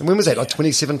 And when was that? Like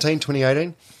 2017,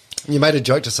 2018? You made a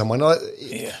joke to someone.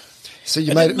 Yeah. So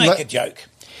you I didn't make a joke.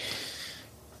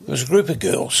 There was a group of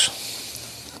girls,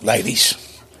 ladies,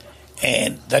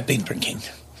 and they'd been drinking,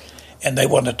 and they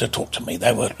wanted to talk to me.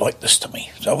 They were like this to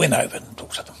me. So I went over and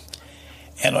talked to them.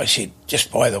 And I said,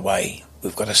 just by the way,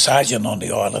 we've got a sergeant on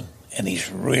the island, and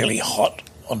he's really hot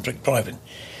on drink driving.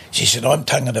 She said, I'm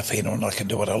tongue and offender and I can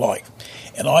do what I like.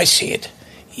 And I said,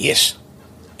 yes,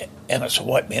 and it's a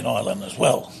white man island as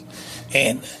well.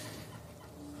 And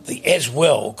the as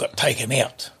well got taken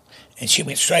out. And she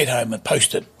went straight home and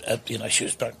posted, she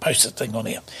was posted a thing on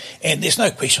there. And there's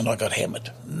no question I got hammered.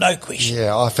 No question.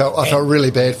 Yeah, I felt really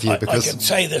bad for you because... I can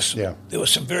say this, there were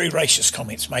some very racist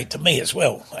comments made to me as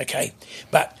well, okay?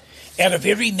 But out of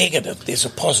every negative, there's a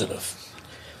positive.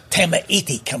 Tama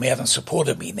Iti come out and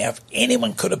supported me. Now, if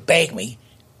anyone could have bagged me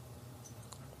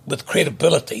with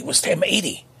credibility, it was Tama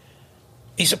Iti.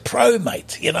 He's a pro,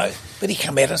 mate, but he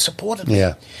come out and supported me.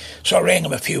 Yeah. So I rang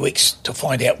him a few weeks to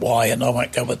find out why, and I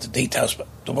won't go with the details, but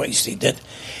the ways he did.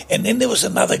 And then there was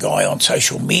another guy on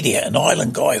social media, an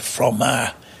island guy from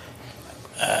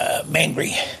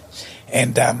Mangere,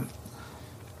 and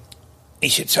he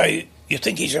said, so you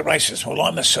think he's a racist? Well,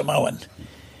 I'm a Samoan.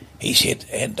 He said,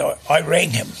 and I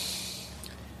rang him.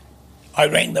 I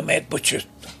rang the Mad Butcher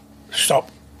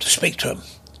stop to speak to him.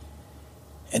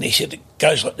 And he said, it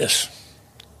goes like this.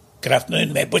 Good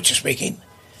afternoon, Mad Butcher speaking.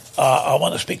 I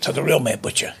want to speak to the real Mad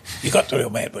Butcher. You got the real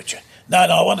Mad Butcher? No,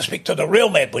 I want to speak to the real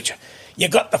Mad Butcher. You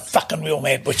got the fucking real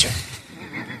Mad Butcher.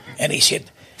 And he said,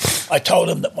 I told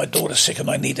him that my daughter's sick and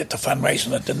I needed to fundraise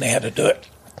and I didn't know how to do it.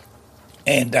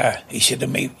 And he said to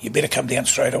me, you better come down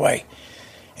straight away.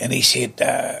 And he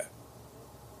said,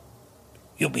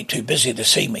 you'll be too busy to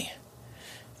see me.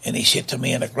 And he said to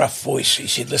me in a gruff voice, he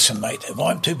said, listen, mate, if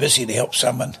I'm too busy to help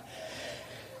someone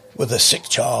with a sick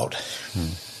child,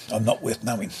 I'm not worth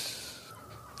knowing.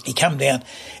 He come down,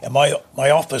 and my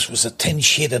office was a tin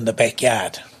shed in the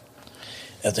backyard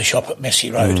of the shop at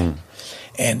Massey Road.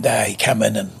 And he come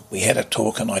in and we had a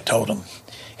talk, and I told him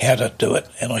how to do it.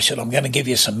 And I said, I'm going to give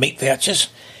you some meat vouchers,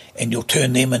 and you'll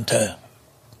turn them into...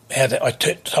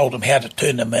 told him how to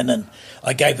turn them in, and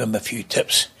I gave him a few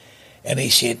tips. And he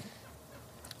said,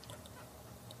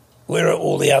 where are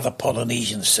all the other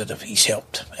Polynesians that he's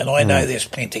helped? And I know there's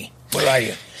plenty. Where are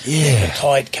you? Yeah. The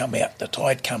tide come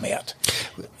out.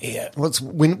 Yeah. Well,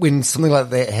 when something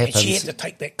like that happens... And she had to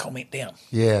take that comment down.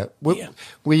 Yeah. Were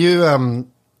you...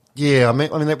 Yeah, I mean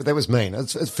that was mean. It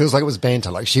feels like it was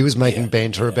banter. Like she was making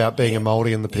banter about being a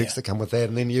Māori and the perks that come with that.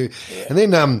 And then you... Yeah. And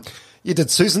then... did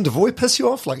Susan Devoy piss you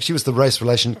off? Like, she was the race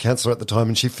relation counsellor at the time,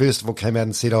 and she first of all came out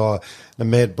and said, the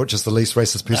Mad Butcher's the least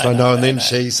racist person I know, and then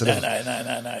she sort of...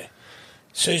 No.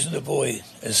 Susan Devoy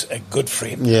is a good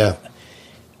friend. Yeah.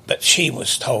 But she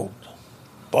was told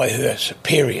by her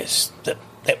superiors that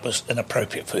was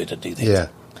inappropriate for her to do that. Yeah.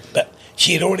 But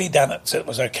she had already done it, so it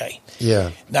was okay.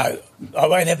 Yeah. No, I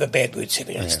won't have a bad word said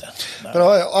against her. No.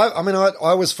 But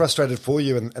I was frustrated for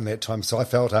you in that time, so I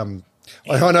felt...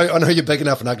 I know you're big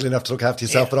enough and ugly enough to look after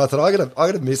yourself, but I thought I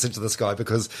got a message to this guy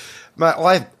because, mate,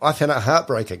 I found it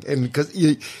heartbreaking, and because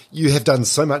you have done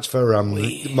so much for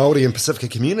Māori and Pacifica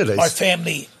communities. My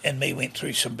family and me went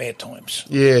through some bad times.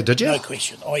 Yeah, did you? No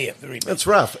question. Oh yeah, very bad. It's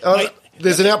rough. Mate,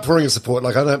 there's an outpouring of support.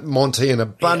 Like I know Monty and a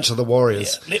bunch of the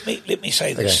Warriors. Yeah. Let me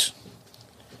say this.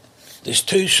 There's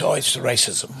two sides to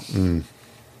racism: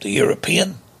 the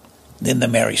European, then the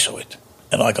Maori side,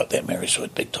 and I got that Maori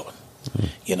side big time.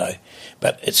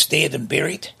 But it's dead and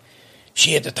buried.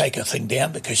 She had to take her thing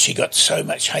down because she got so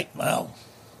much hate mail,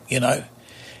 and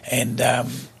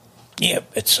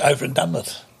it's over and done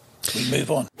with. We move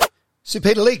on. Sir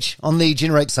Peter Leach on the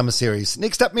Generate Summer Series.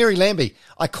 Next up, Mary Lambie,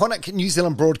 iconic New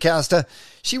Zealand broadcaster.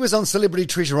 She was on Celebrity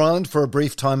Treasure Island for a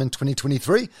brief time in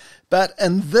 2023, but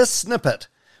in this snippet,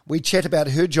 we chat about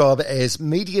her job as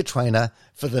media trainer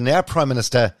for the now Prime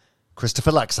Minister, Christopher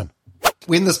Luxon.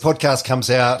 When this podcast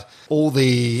comes out, all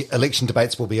the election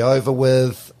debates will be over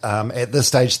with. At this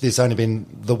stage, there's only been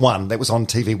the one that was on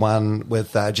TV1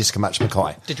 with Jessica Mutch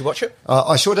Mackay. Did you watch it?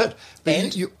 I sure did.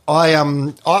 And? I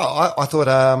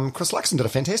thought Chris Luxon did a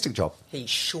fantastic job. He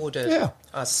sure did. Yeah.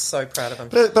 I was so proud of him.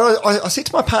 But I said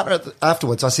to my partner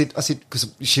afterwards, I said,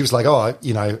 because she was like,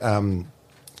 Luxon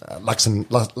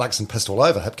pissed all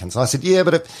over Hipkins. And I said, yeah,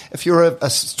 but if you're a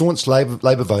staunch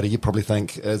Labour voter, you probably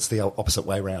think it's the opposite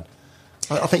way around.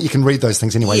 I think you can read those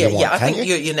things any way you want, I can't think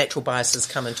you? your natural biases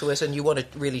come into it, and you want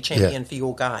to really champion for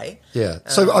your guy. Yeah.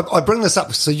 So I bring this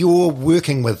up. So you're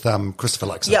working with Christopher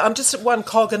Luxon. Yeah, I'm just one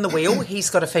cog in the wheel. He's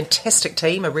got a fantastic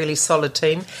team, a really solid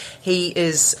team. He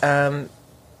is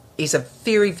he's a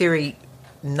very, very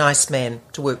nice man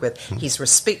to work with. He's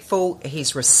respectful.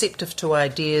 He's receptive to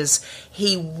ideas.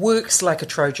 He works like a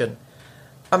Trojan.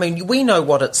 I mean, we know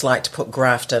what it's like to put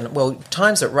graft in. Well,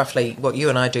 times it roughly what you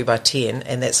and I do by 10,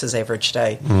 and that's his average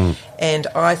day. And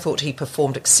I thought he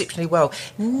performed exceptionally well.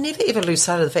 Never ever lose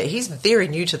sight of the fact he's very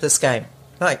new to this game.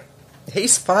 Like,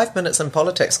 he's 5 minutes in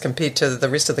politics compared to the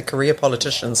rest of the career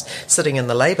politicians sitting in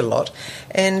the Labour lot.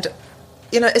 And,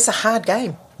 you know, it's a hard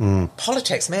game.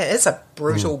 Politics, man, it's a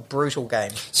brutal, brutal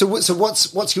game. So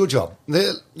what's your job?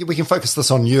 We can focus this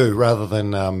on you rather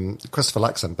than Christopher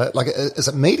Luxon. But like, is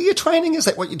it media training? Is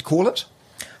that what you'd call it?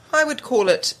 I would call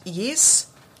it, yes.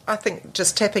 I think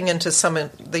just tapping into some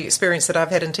of the experience that I've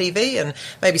had in TV and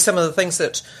maybe some of the things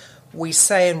that we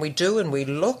say and we do and we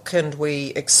look and we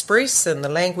express and the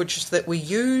language that we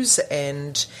use.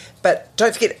 But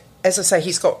don't forget, as I say,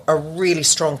 he's got a really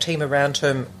strong team around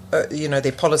him. You know,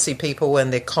 their policy people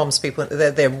and their comms people,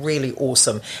 they're really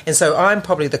awesome. And so I'm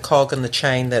probably the cog in the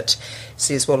chain that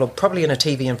says, well, probably in a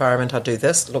TV environment I'll do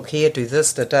this, look here, do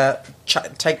this, take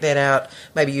that out,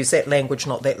 maybe use that language,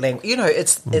 not that language. You know,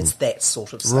 it's that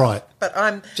sort of stuff. Right. But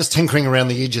I'm just tinkering around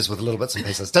the edges with little bits and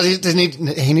pieces. Does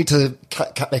he need to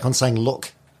cut back on saying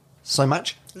look so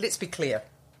much? Let's be clear.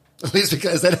 Is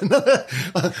that another?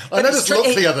 I noticed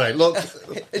look the other day. Look,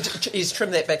 he's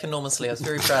trimmed that back enormously. I was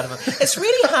very proud of him. It's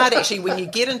really hard actually when you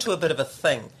get into a bit of a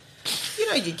thing. You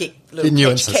know, you get little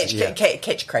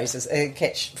catchphrases,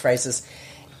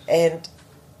 and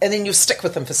then you'll stick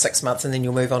with them for 6 months, and then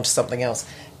you'll move on to something else.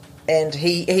 And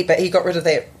he got rid of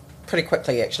that pretty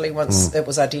quickly actually once it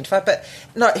was identified. But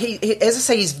no, he as I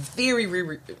say, he's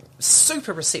very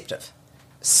super receptive.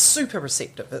 Super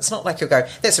receptive. It's not like you'll go,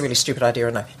 that's a really stupid idea.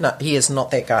 No, he is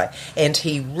not that guy. And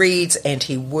he reads and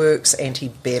he works and he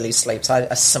barely sleeps.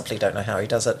 I simply don't know how he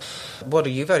does it. What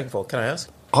are you voting for? Can I ask?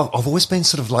 I've always been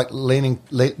sort of like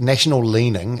national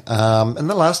leaning. In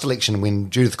the last election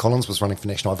when Judith Collins was running for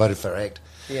national, I voted for ACT.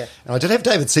 Yeah. And I did have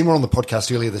David Seymour on the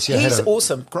podcast earlier this year. He's I had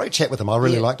awesome. Great chat with him. I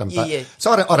really liked him. But, yeah.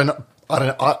 So I don't know.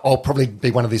 I'll probably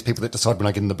be one of these people that decide when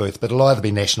I get in the booth, but it'll either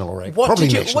be national or ACT. What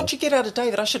did you get out of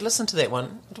David? I should listen to that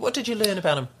one. What did you learn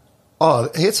about him? Oh,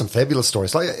 he had some fabulous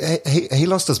stories. Like he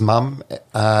lost his mum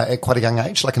at quite a young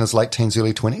age, like in his late teens,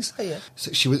 early 20s. Oh yeah.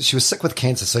 So she was sick with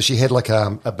cancer, so she had like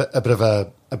a bit of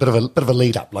a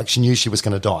lead up. Like she knew she was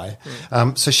going to die.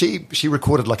 So she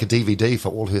recorded like a DVD for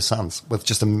all her sons with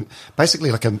just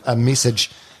basically like a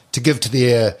message to give to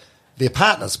their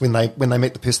partners when they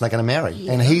meet the person they're going to marry.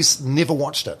 Yeah. And he's never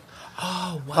watched it.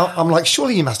 Oh wow! I'm like,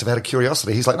 surely you must have had a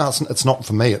curiosity. He's like, no, it's not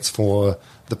for me. It's for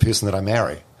the person that I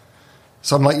marry.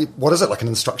 So I'm like, what is it, like an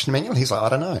instruction manual? He's like, I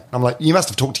don't know. I'm like, you must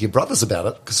have talked to your brothers about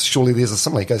it because surely there's a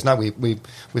similar. He goes, no,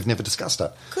 we've never discussed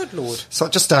it. Good Lord. So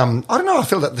just, I don't know, I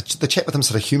feel that the chat with him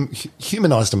sort of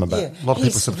humanised him a bit. Yeah. A lot of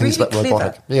people sort of think he's a bit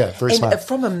robotic. Yeah, very smart. And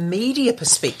from a media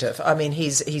perspective, I mean,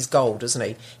 he's gold, isn't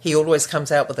he? He always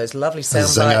comes out with those lovely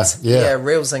sound bites. Yeah,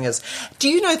 real zingers. Do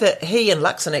you know that he and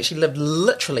Luxon actually lived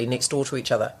literally next door to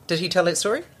each other? Did he tell that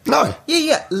story? No.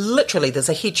 Yeah, literally, there's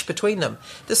a hedge between them.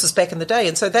 This is back in the day,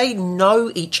 and so they know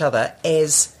each other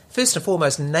as, first and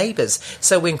foremost, neighbours.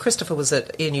 So when Christopher was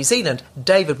in New Zealand,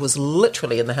 David was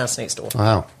literally in the house next door.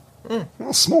 Wow.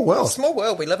 Well, small world. Small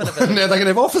world, we live in a village. Now they can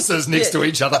have offices next to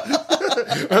each other.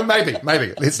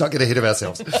 Maybe. Let's not get ahead of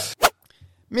ourselves.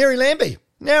 Mary Lambie.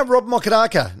 Now Rob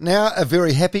Mokadaka. Now a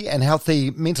very happy and healthy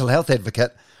mental health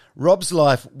advocate. Rob's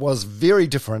life was very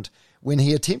different when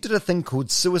he attempted a thing called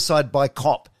suicide by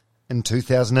cop in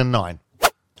 2009.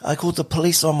 I called the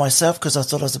police on myself because I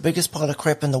thought I was the biggest pile of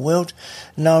crap in the world.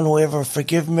 No one will ever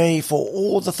forgive me for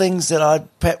all the things that I'd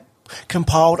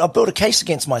compiled. I built a case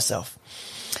against myself.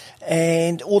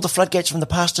 And all the floodgates from the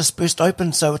past just burst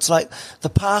open. So it's like the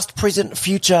past, present,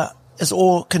 future is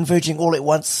all converging all at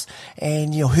once.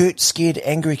 And you're hurt, scared,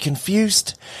 angry,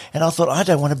 confused. And I thought, I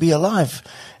don't want to be alive.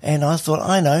 And I thought,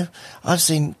 I know. I've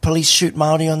seen police shoot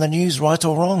Māori on the news, right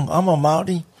or wrong. I'm a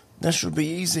Māori. That should be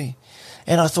easy.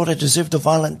 And I thought I deserved a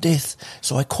violent death.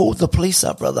 So I called the police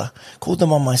up, brother. Called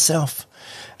them on myself.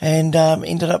 And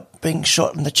ended up being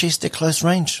shot in the chest at close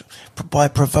range by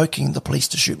provoking the police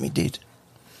to shoot me dead.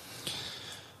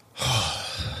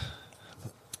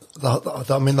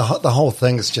 The whole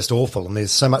thing is just awful, and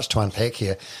there's so much to unpack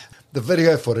here. The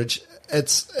video footage,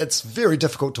 it's very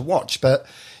difficult to watch, but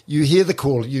you hear the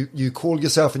call, you call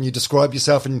yourself and you describe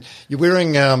yourself, and you're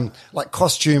wearing like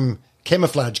costume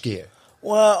camouflage gear.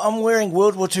 Well, I'm wearing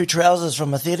World War II trousers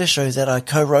from a theatre show that I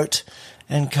co-wrote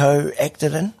and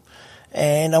co-acted in.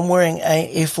 And I'm wearing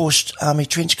a Air Force Army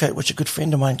trench coat, which a good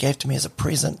friend of mine gave to me as a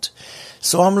present.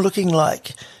 So I'm looking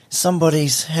like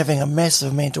somebody's having a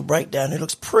massive mental breakdown who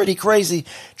looks pretty crazy,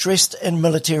 dressed in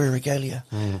military regalia.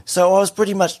 So I was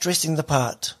pretty much dressing the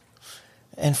part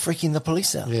and freaking the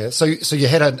police out. Yeah, so you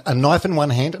had a knife in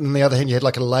one hand, and in the other hand you had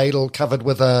like a ladle covered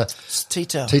with a tea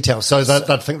towel. So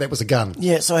they'd think that was a gun.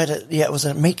 Yeah, so I had it was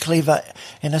a meat cleaver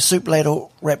and a soup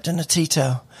ladle wrapped in a tea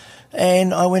towel.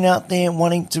 And I went out there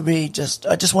wanting to be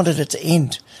I just wanted it to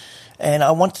end. And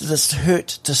I wanted this hurt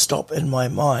to stop in my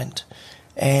mind.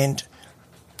 And,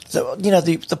 so,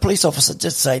 the police officer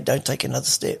did say, don't take another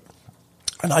step.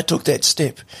 And I took that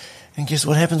step. And guess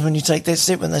what happens when you take that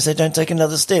step? When they say, don't take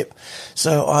another step.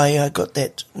 So I got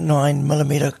that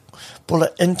 9mm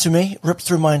bullet into me, ripped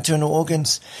through my internal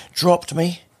organs, dropped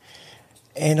me.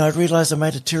 And I realised I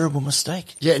made a terrible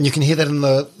mistake. Yeah, and you can hear that in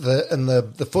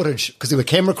the footage because there were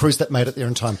camera crews that made it there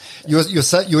in time. You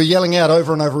were yelling out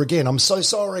over and over again, "I'm so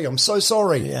sorry, I'm so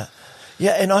sorry."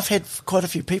 Yeah, and I've had quite a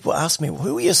few people ask me, well,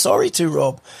 "Who are you sorry to,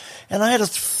 Rob?" And I had to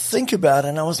think about it,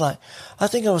 and I was like, I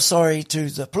think I was sorry to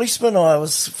the policeman. I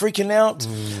was freaking out.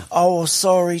 I was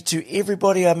sorry to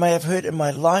everybody I may have hurt in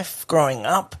my life growing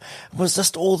up. It was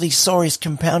just all these sorries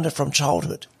compounded from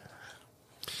childhood.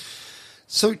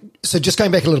 So just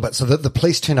going back a little bit, so the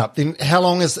police turn up, then how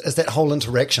long is that whole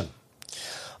interaction?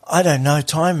 I don't know.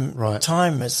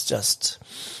 Time is just,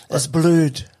 it's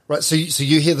blurred. Right, so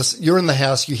you hear this, you're in the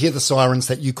house, you hear the sirens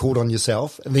that you called on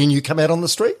yourself, and then you come out on the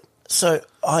street? So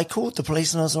I called the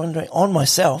police and I was wondering, on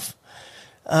myself,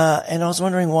 and I was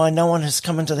wondering why no one has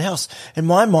come into the house. In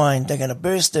my mind, they're going to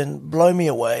burst in, blow me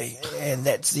away, and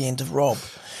that's the end of Rob.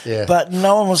 Yeah. But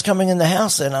no one was coming in the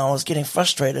house, and I was getting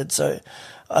frustrated, so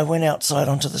I went outside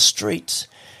onto the street,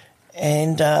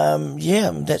 and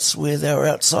that's where they were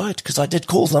outside because I did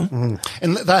call them.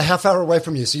 And they're how far away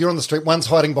from you? So you're on the street. One's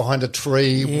hiding behind a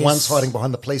tree. Yes. One's hiding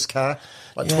behind the police car.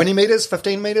 Like 20 metres,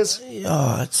 15 metres?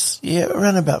 Oh, it's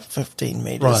around about 15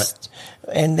 metres. Right.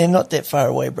 And they're not that far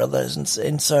away, brothers.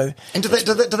 And so. And do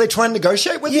they try and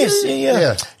negotiate with you?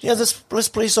 Yes, yeah. This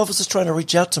police officer's trying to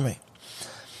reach out to me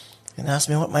and ask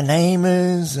me what my name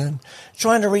is and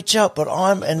trying to reach out, but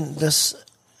I'm in this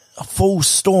full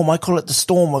storm. I call it the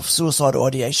storm of suicidal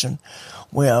ideation,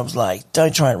 where I was like,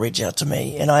 don't try and reach out to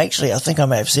me. And I think I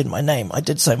may have said my name. I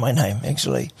did say my name,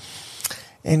 actually.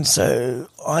 And so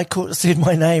I said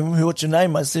my name. What's your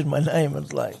name? I said my name.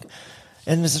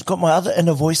 And it's got my other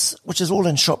inner voice, which is all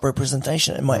in shop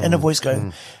representation, and my inner voice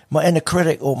going, my inner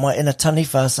critic or my inner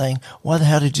taniwha saying, why the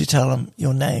hell did you tell him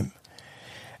your name?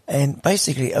 And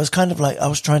basically, it was kind of like I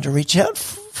was trying to reach out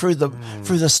through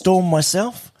the storm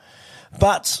myself.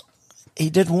 But he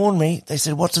did warn me. They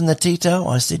said, what's in the tea towel?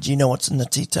 I said, you know what's in the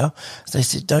tea towel? They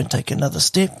said, don't take another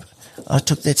step. I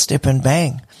took that step and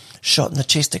bang, shot in the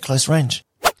chest at close range.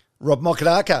 Rob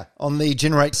Mokaraka on the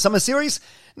Generate Summer Series.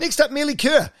 Next up, Melly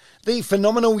Kerr, the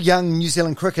phenomenal young New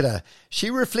Zealand cricketer. She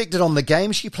reflected on the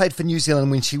game she played for New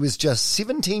Zealand when she was just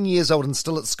 17 years old and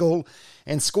still at school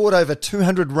and scored over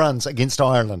 200 runs against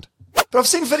Ireland. But I've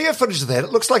seen video footage of that.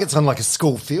 It looks like it's on like a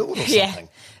school field or something. Yeah,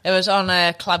 it was on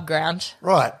a club ground.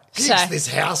 Right. So, there's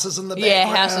houses in the background.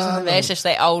 Yeah, houses in the back. It's just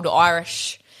that old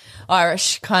Irish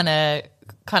kind of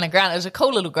ground. It was a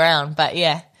cool little ground, but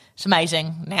yeah, it's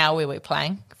amazing now where we're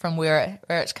playing from where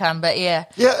it's come. But yeah,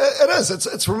 it is.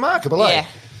 It's remarkable. Yeah,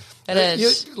 it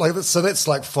is. So that's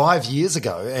like 5 years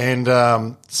ago, and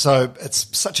so it's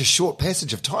such a short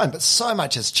passage of time, but so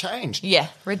much has changed. Yeah,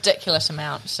 ridiculous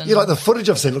amounts. And like the footage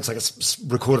I've seen looks like it's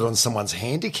recorded on someone's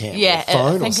handycam, or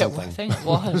phone or something. I think it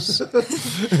was.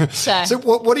 So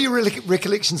what are your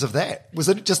recollections of that? Was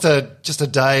it just a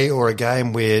day or a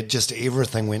game where just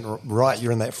everything went right?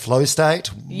 You're in that flow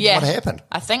state. Yeah, what happened?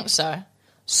 I think so.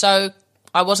 So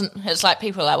I wasn't. It's like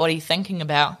people are like, what are you thinking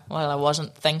about? Well, I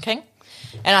wasn't thinking.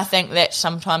 And I think that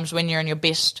sometimes when you're in your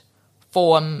best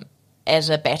form as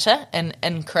a batter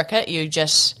in cricket, you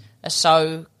just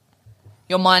are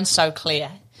your mind's so clear.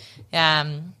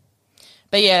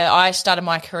 But yeah, I started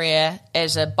my career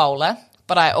as a bowler,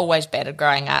 but I always batted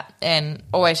growing up and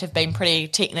always have been pretty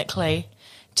technically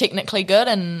good,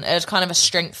 and it was kind of a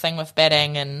strength thing with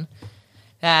batting. And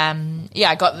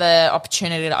I got the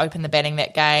opportunity to open the batting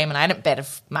that game, and I hadn't batted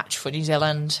much for New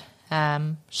Zealand.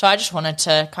 So I just wanted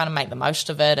to kind of make the most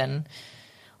of it, and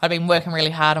I'd been working really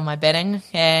hard on my batting,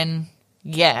 and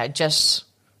just,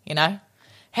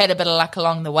 had a bit of luck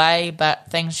along the way,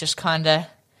 but things just kind of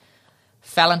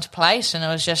fell into place, and it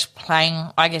was just playing,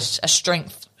 I guess, a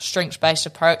strengths-based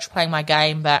approach, playing my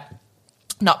game, but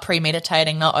not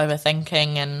premeditating, not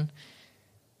overthinking, and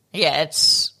yeah,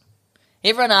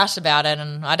 everyone asks about it,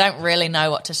 and I don't really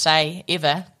know what to say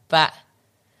ever, but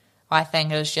I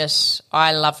think it was just,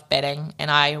 I loved batting,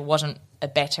 and I wasn't a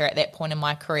batter at that point in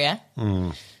my career.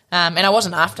 And I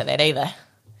wasn't after that either.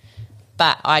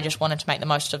 But I just wanted to make the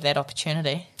most of that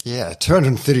opportunity. Yeah,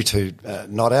 232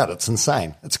 not out. It's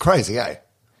insane. It's crazy, eh?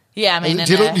 Yeah, I mean...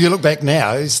 You look back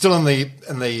now, you're still in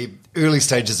the early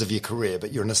stages of your career,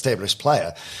 but you're an established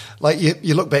player. Like,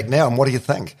 you look back now, and what do you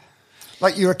think?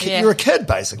 Like, you're a kid,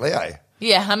 basically, eh?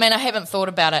 Yeah, I mean, I haven't thought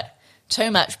about it too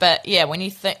much, but yeah,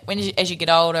 as you get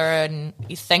older and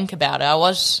you think about it, I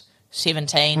was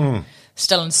 17,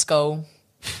 still in school,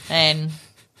 and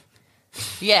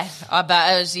yeah, but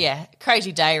it was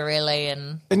crazy day really,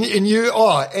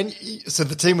 so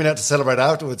the team went out to celebrate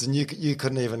afterwards, and you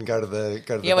couldn't even go to the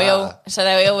bar. We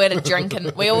all had a drink,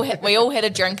 and we all had a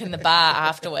drink in the bar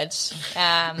afterwards.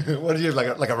 What did you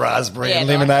have, like a raspberry and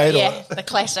lemonade? The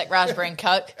classic raspberry and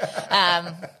Coke.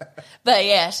 But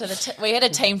yeah, so we had a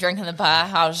team drink in the bar.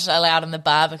 I was allowed in the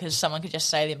bar because someone could just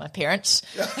say they're my parents.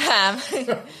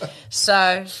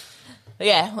 So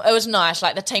yeah, it was nice.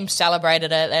 Like, the team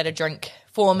celebrated it. They had a drink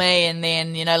for me, and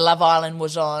then, Love Island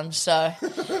was on, so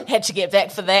had to get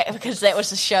back for that because that was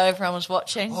the show everyone was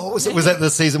watching. Oh, was that the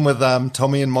season with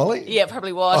Tommy and Molly? Yeah, it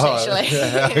probably was, actually.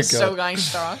 Yeah, it's still going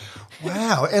strong.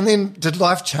 Wow. And then did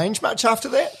life change much after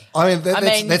that? I mean,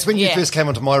 that's when you first came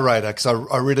onto my radar, because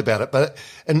I read about it. But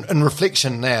in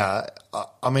reflection now,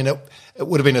 I mean, it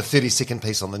would have been a 30-second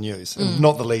piece on the news,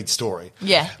 not the lead story.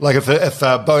 Yeah. Like if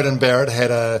Bowden Barrett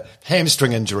had a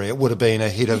hamstring injury, it would have been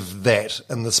ahead of that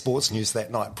in the sports news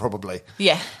that night, probably.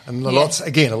 Yeah. And a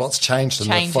lot's changed in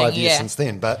the 5 years since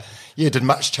then. But yeah, did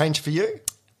much change for you?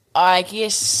 I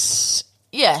guess,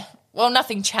 yeah. Well,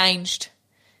 nothing changed,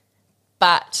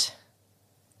 but,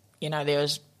 there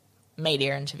was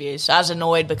media interviews. I was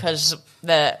annoyed because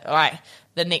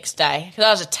the next day, because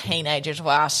I was a teenager as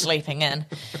well, I was sleeping in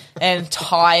and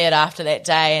tired after that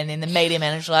day, and then the media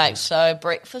manager was like, so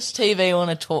Breakfast TV want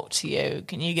to talk to you.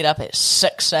 Can you get up at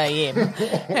 6 a.m?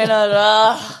 And I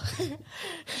was like,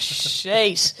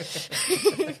 jeez.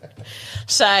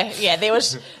 So, yeah, there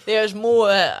was more,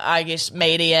 I guess,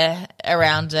 media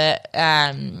around it.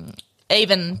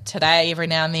 Even today, every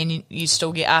now and then, you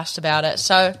still get asked about it.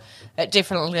 So it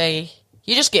definitely,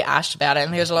 you just get asked about it,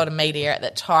 and there was a lot of media at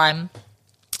that time.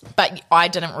 But I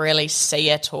didn't really see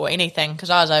it or anything because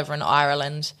I was over in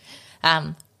Ireland,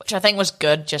 which I think was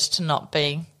good, just to not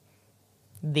be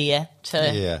there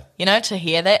to, to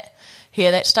hear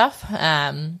that stuff.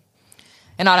 And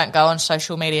I don't go on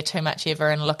social media too much ever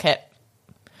and look at...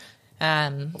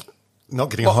 not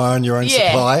getting high on your own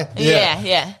supply.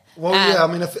 Yeah. Well, I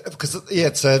mean,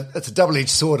 it's a double-edged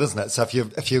sword, isn't it? So if you're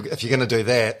going to do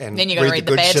that, and then you got to read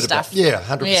the bad stuff.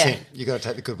 100%. You got to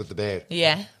take the good with the bad.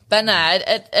 Yeah, but no,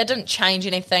 it didn't change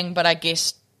anything. But I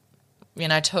guess,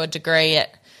 to a degree,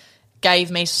 it gave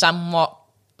me somewhat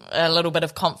a little bit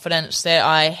of confidence that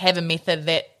I have a method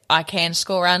that I can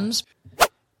score runs.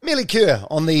 Millie Kerr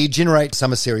on the Generate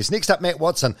Summer Series. Next up, Matt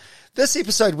Watson. This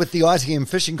episode with the ITM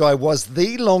Fishing Guy was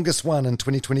the longest one in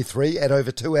 2023 at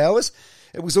over 2 hours.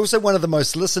 It was also one of the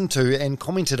most listened to and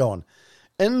commented on.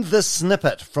 In this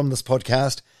snippet from this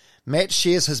podcast, Matt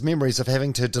shares his memories of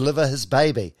having to deliver his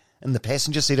baby in the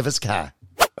passenger seat of his car.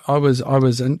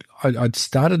 I'd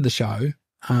started the show,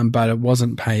 but it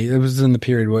wasn't paying. It was in the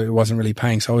period where it wasn't really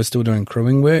paying, so I was still doing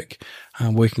crewing work,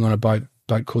 working on a boat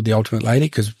called the Ultimate Lady,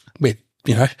 because we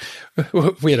had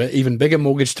an even bigger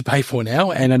mortgage to pay for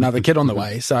now and another kid on the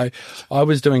way. So I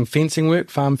was doing fencing work,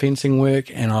 farm fencing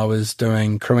work, and I was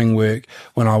doing crewing work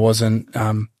when I wasn't,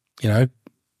 trying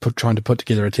to put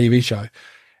together a TV show.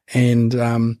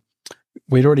 And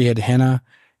we'd already had Hannah,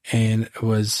 and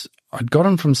I'd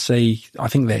gotten from sea, I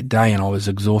think that day, and I was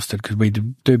exhausted because we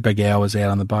do big hours out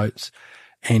on the boats.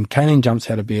 And Kaylin jumps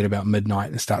out of bed about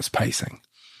midnight and starts pacing.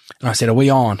 And I said, are we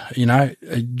on? Do you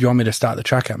want me to start the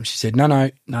truck up? And she said,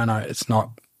 no, it's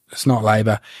not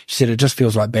labour. She said, it just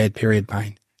feels like bad period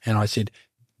pain. And I said,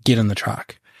 get in the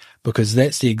truck, because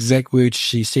that's the exact words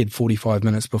she said 45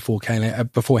 minutes before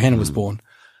Hannah was born.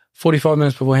 45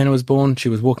 minutes before Hannah was born, she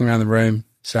was walking around the room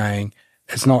saying,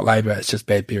 it's not labour, it's just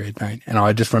bad period pain. And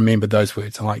I just remembered those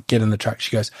words. I'm like, get in the truck.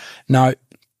 She goes, no.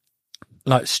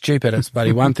 Like stupid, it's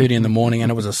bloody 1:30 in the morning,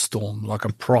 and it was a storm, like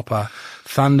a proper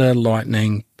thunder,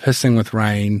 lightning, pissing with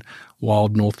rain,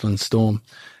 wild Northland storm.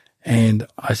 And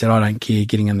I said, I don't care,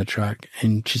 getting in the truck.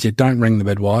 And she said, don't ring the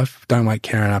midwife, don't wake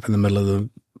Karen up in the middle of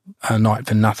the night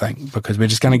for nothing, because we're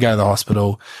just going to go to the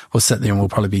hospital, we'll sit there and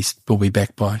we'll be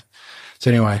back by. So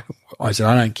anyway, I said,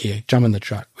 I don't care, jump in the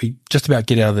truck. We just about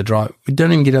get out of the drive. We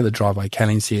don't even get out of the driveway.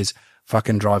 Kaylin says,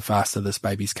 fucking drive faster, this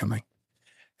baby's coming.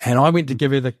 And I went to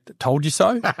give her the told you so.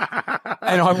 And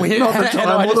I went, Not the time and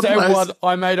I or just the said, place. "What?"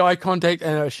 I made eye contact,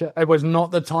 and it was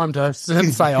not the time to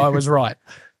say I was right.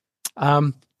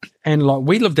 And like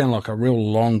we live down like a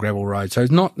real long gravel road, so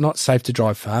it's not safe to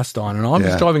drive fast on. And I'm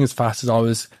just driving as fast as I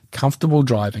was comfortable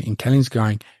driving. And Kelly's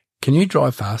going, "Can you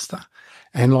drive faster?"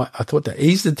 And like I thought to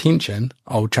ease the tension,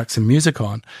 I'll chuck some music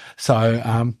on.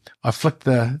 So I flicked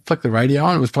the radio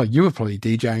on. It was probably you were probably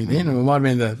DJing then. It might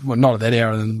have been not at that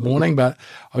hour in the morning, but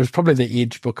I was probably the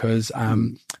edge because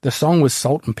the song was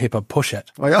Salt and Pepper Push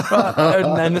It.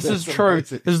 And this is true.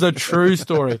 This is a true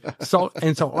story. So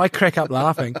I crack up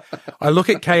laughing. I look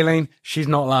at Kayleen. She's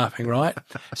not laughing, right?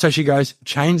 So she goes,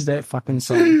 "Change that fucking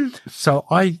song." So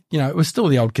it was still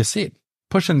the old cassette.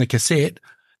 Pushing the cassette.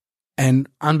 And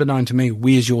unbeknown to me,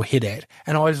 "Where's your head at?"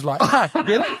 And I was like,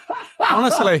 get it?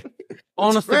 Honestly,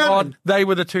 honest to God, they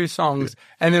were the two songs.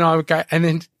 And then I would go, and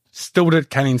then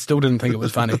Kayleen still didn't think it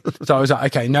was funny. So I was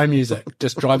like, okay, no music,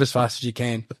 just drive as fast as you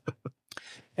can.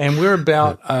 And we're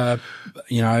about, or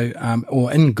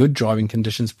in good driving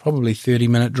conditions, probably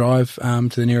 30-minute drive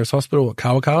to the nearest hospital at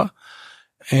Kawakawa.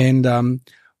 And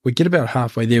we get about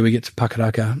halfway there, we get to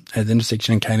Pakaraka at the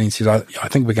intersection, and Kayleen says, I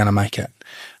think we're going to make it.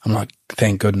 I'm like,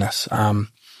 thank goodness. Bear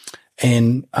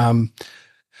in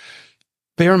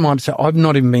mind, so I've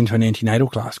not even been to an antenatal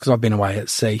class because I've been away at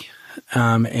sea.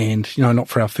 And, not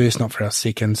for our first, not for our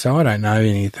second. So I don't know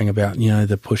anything about,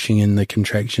 the pushing and the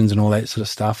contractions and all that sort of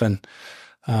stuff. And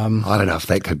I don't know if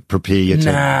that could prepare you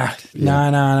to. No.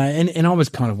 And I was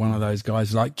kind of one of those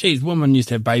guys like, geez, women used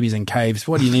to have babies in caves.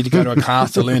 What do you need to go to a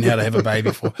class to learn how to have a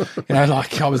baby for?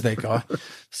 I was that guy.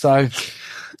 So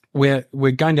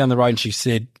we're going down the road and she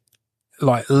said,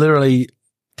 like literally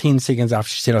 10 seconds after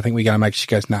she said, "I think we're going to make it," she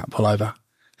goes, "Nah, pull over.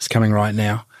 It's coming right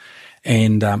now."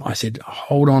 And I said,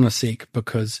 "Hold on a sec,"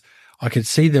 because I could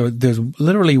see there's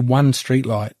literally one street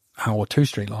light or two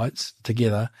street lights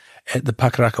together at the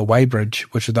Pakaraka Weighbridge,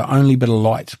 which is the only bit of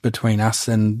light between us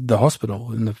and the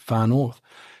hospital in the far north.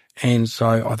 And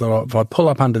so I thought, if I pull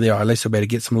up under there, at least I'll better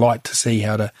get some light to see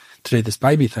how to do this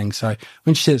baby thing. So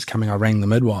when she said it's coming, I rang the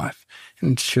midwife.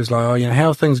 And she was like, "Oh, how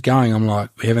are things going?" I'm like,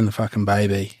 "We're having the fucking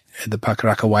baby at the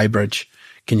Pakaraka Weighbridge.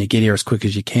 Can you get here as quick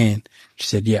as you can?" She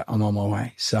said, "Yeah, I'm on my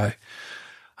way." So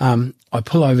I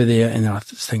pull over there and then I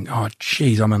just think, oh,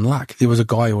 geez, I'm in luck. There was a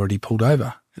guy already pulled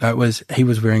over. He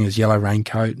was wearing his yellow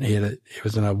raincoat. He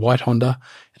was in a white Honda.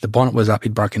 The bonnet was up.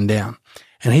 He'd broken down.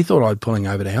 And he thought I'd pulling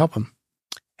over to help him.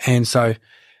 And so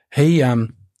we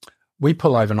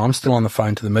pull over and I'm still on the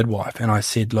phone to the midwife. And I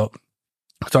said, look,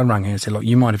 because I rang her and said, "Look,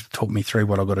 you might have talked me through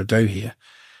what I've got to do here."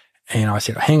 And I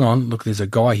said, "Hang on, look, there's a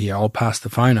guy here. I'll pass the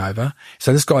phone over."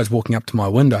 So this guy's walking up to my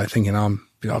window thinking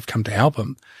I've come to help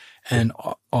him. And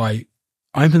I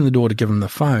open the door to give him the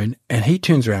phone and he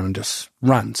turns around and just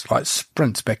runs, like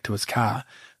sprints back to his car,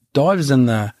 dives in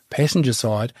the passenger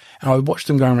side. And I watched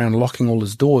him going around locking all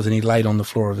his doors and he laid on the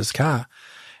floor of his car.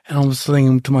 And I was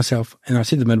thinking to myself, and I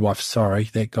said to the midwife, "Sorry,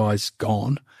 that guy's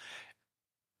gone."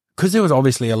 Because there was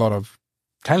obviously a lot of,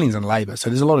 Kayleen's in labour, so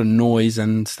there's a lot of noise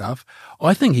and stuff.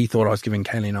 I think he thought I was giving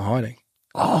Kayleen a hiding.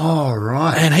 Oh,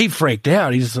 right. And he freaked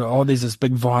out. He just thought, there's this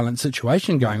big violent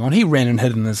situation going on. He ran and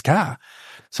hid in his car.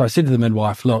 So I said to the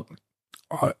midwife, "Look,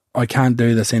 I can't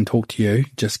do this and talk to you.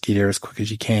 Just get here as quick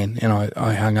as you can." And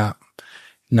I hung up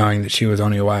knowing that she was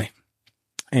on her way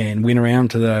and went around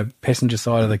to the passenger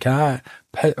side of the car.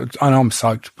 And I'm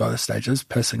soaked by this stage. It's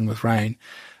pissing with rain.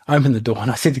 I opened the door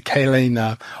and I said to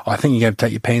Kayleen, "I think you're going to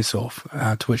take your pants off."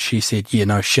 To which she said, "Yeah,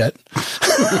 no shit."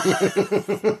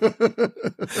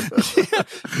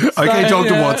 Okay,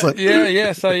 Dr. Watson.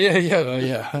 Yeah. So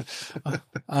yeah.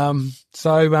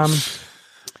 So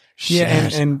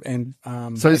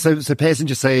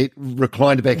passenger seat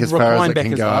reclined back as far as it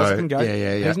can go.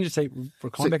 Yeah. Passenger seat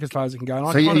reclined back as far as it can go.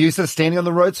 And so you sort of standing on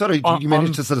the roadside, or you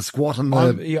managed to sort of squat on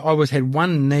the? I had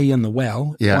one knee in the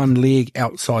well, one leg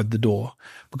outside the door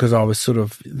because I was sort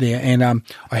of there, and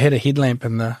I had a headlamp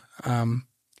in the.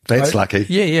 That's lucky.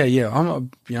 Yeah. I'm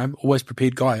a always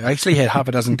prepared guy. I actually had half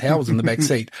a dozen towels in the back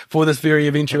seat for this very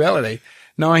eventuality.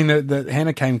 Knowing that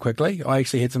Hannah came quickly, I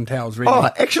actually had some towels ready. Oh,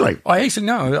 actually? I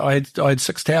had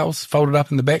 6 towels folded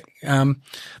up in the back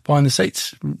behind the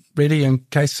seats ready in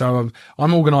case. So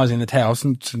I'm organising the towels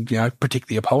and to, protect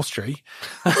the upholstery.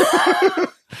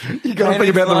 You got to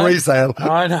think about the resale.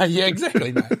 I know, yeah,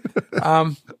 exactly. No.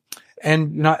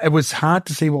 And it was hard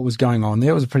to see what was going on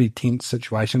there. It was a pretty tense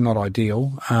situation, not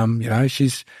ideal.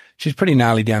 She's pretty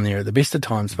gnarly down there at the best of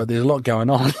times, but there's a lot going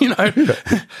on,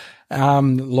 a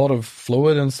lot of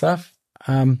fluid and stuff.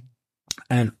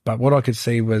 But what I could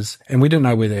see was, and we didn't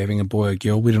know whether having a boy or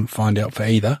girl. We didn't find out for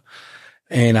either.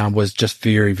 and was just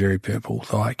very, very purple,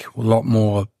 like a lot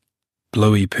more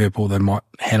bluey purple than what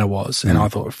Hannah was. And I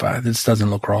thought, fuck, this doesn't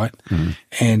look right.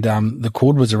 And the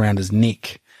cord was around his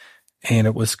neck, and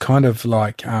it was kind of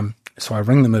like, so I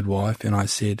rang the midwife and I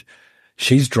said,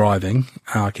 she's driving.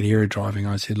 I could hear her driving.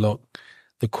 I said, look,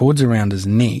 the cord's around his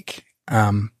neck.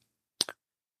 I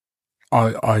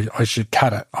should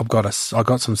cut it. I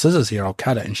got some scissors here. I'll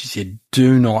cut it. And she said,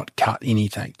 do not cut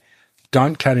anything.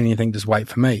 Don't cut anything. Just wait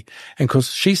for me. And of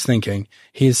course she's thinking,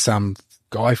 here's some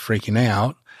guy freaking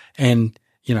out, and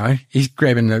he's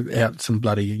grabbing out some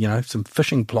bloody, some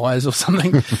fishing pliers or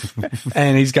something,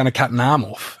 and he's going to cut an arm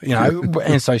off,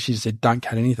 And so she said, don't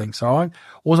cut anything. So all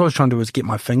I was trying to do was get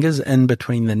my fingers in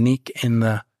between the neck and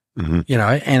the,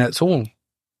 and it's all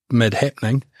mid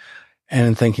happening,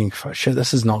 and thinking, shit,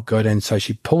 this is not good. And so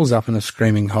she pulls up in a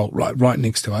screaming halt right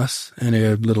next to us in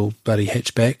her little bloody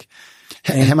hatchback.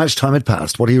 How much time had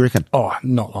passed? What do you reckon? Oh,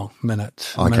 not long. Minute,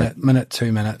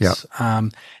 2 minutes.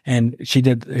 Yep. And she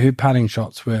did, her parting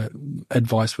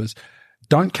advice was,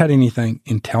 don't cut anything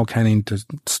and tell Kaylene to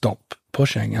stop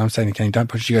pushing. And I'm saying to Kaylene, don't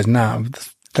push. She goes, no, the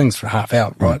thing's for half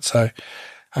out, right? So,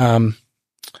 and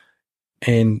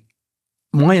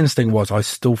my instinct was, I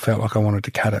still felt like I wanted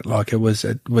to cut it. Like it was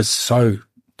so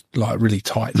like really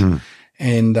tight.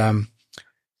 And,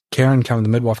 Karen the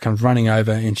midwife comes running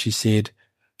over, and she said,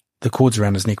 the cord's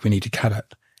around his neck, we need to cut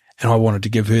it. And I wanted to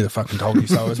give her the fucking told you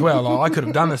so as well. Like, I could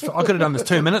have done this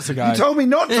 2 minutes ago. You told me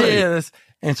not to. Yeah.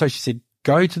 And so she said,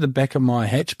 go to the back of my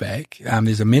hatchback.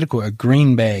 There's a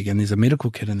green bag, and there's a medical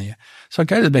kit in there. So I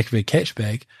go to the back of her catch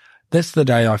bag. That's the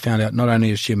day I found out not only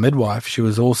is she a midwife, she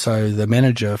was also the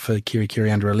manager for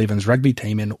Kerry under 11's rugby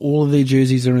team, and all of their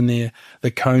jerseys are in there. The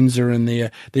cones are in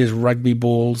there. There's rugby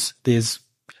balls.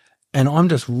 And I'm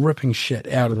just ripping shit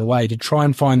out of the way to try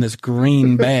and find this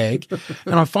green bag.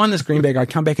 And I find this green bag. I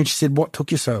come back, and she said, what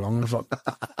took you so long? And I was like,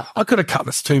 I could have cut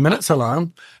this 2 minutes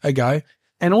ago.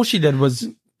 And all she did was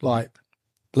like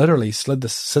literally slid the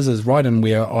scissors right in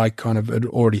where I kind of had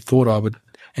already thought I would.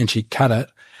 And she cut it.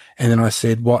 And then I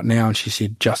said, what now? And she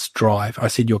said, just drive. I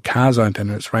said, your car's open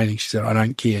and it's raining. She said, I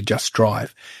don't care, just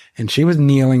drive. And she was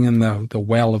kneeling in the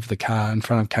well of the car in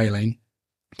front of Kaylene.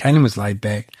 Kaylene was laid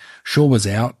back. Shaw was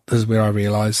out. This is where I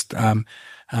realised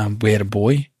we had a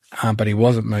boy, but he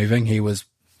wasn't moving. He was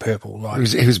purple. Like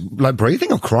he was like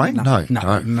breathing or crying? No,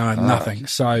 nothing.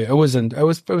 So it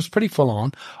was pretty full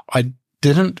on. I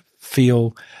didn't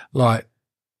feel like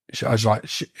I was like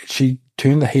she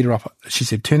turned the heater up. She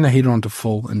said, turn the heater on to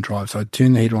full and drive. So I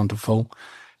turned the heater on to full.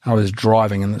 I was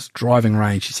driving in this driving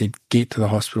rain. She said, get to the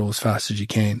hospital as fast as you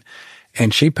can.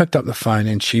 And she picked up the phone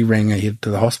and she rang ahead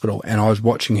to the hospital, and I was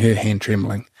watching her hand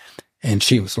trembling, and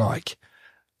she was like,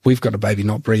 we've got a baby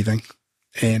not breathing.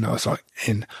 And I was like,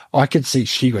 and I could see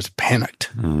she was panicked.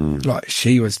 Like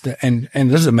she was, and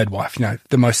this is a midwife,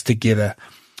 the most together,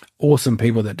 awesome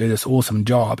people that do this awesome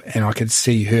job. And I could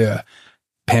see her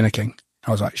panicking.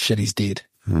 I was like, shit, he's dead.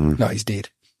 No, he's dead.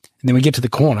 And then we get to the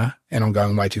corner, and I'm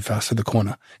going way too fast to the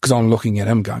corner because I'm looking at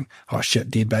him going, oh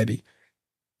shit, dead baby.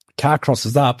 Car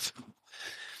crosses up.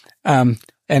 And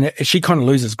she kind of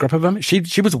loses grip of him.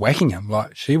 She was whacking him,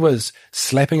 like she was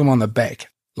slapping him on the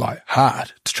back, like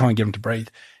hard to try and get him to breathe.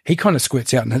 He kind of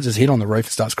squirts out and hits his head on the roof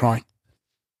and starts crying.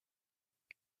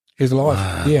 He's alive.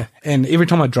 Wow. Yeah. And every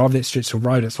time I drive that stretch of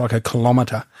road, it's like a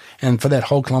kilometre. And for that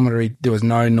whole kilometre, there was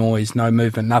no noise, no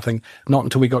movement, nothing. Not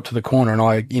until we got to the corner, and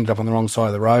I ended up on the wrong side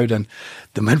of the road, and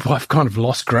the midwife kind of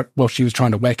lost grip while she was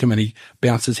trying to whack him, and he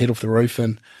bounced his head off the roof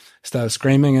and started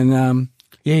screaming. And,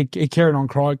 he carried on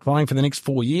crying for the next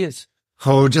 4 years.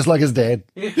 Oh, just like his dad.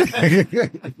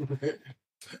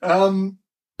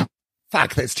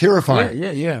 Fuck, that's terrifying.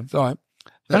 Yeah. Right.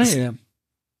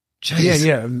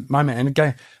 Yeah. Moment. And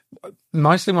again,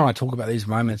 mostly when I talk about these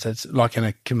moments, it's like in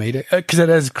a comedic, because it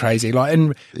is crazy. Like,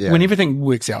 and when everything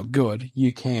works out good,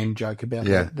 you can joke about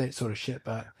that sort of shit.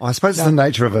 But I suppose it's the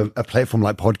nature of a platform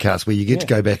like podcast where you get to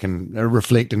go back and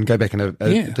reflect and go back in a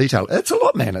detail. It's a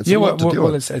lot, man. It's a lot to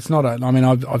deal with. It's not. I mean,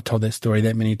 I've told that story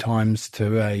that many times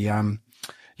to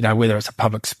a whether it's a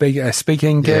public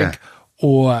speaking gig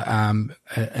or in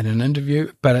an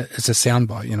interview, but it's a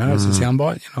soundbite. It's a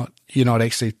soundbite. You're not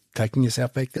actually taking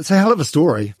yourself back. It's a hell of a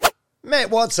story. Matt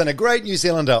Watson, a great New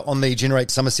Zealander on the Generate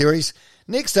Summer Series.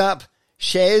 Next up,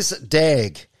 Shaz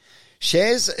Dagg.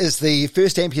 Shaz is the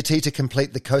first amputee to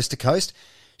complete the Coast to Coast.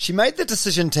 She made the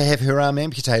decision to have her arm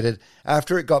amputated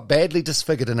after it got badly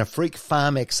disfigured in a freak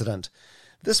farm accident.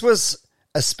 This was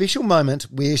a special moment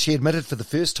where she admitted for the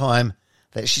first time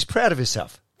that she's proud of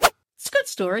herself. It's a good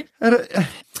story.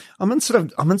 I'm in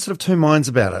sort of two minds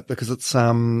about it, because it's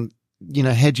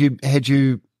had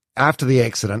you after the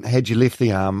accident, had you left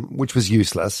the arm, which was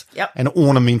useless Yep. and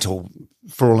ornamental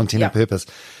for all intent and purpose,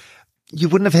 you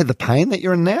wouldn't have had the pain that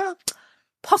you're in now?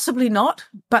 Possibly not,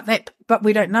 but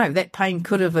we don't know. That pain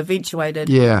could have eventuated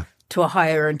to a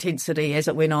higher intensity as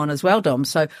it went on as well, Dom.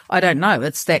 So I don't know.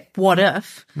 It's that what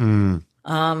if.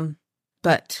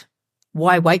 But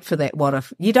why wait for that what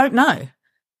if? You don't know.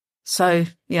 So,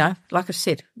 like I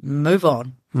said, move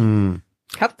on.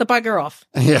 Cut the bugger off.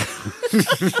 Yeah.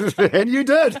 And you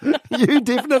did. You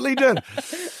definitely did.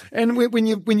 And when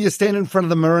you stand in front of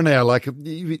the mirror now, like,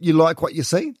 you like what you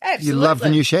see? Absolutely. You love the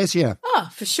new Shaz, yeah. Oh,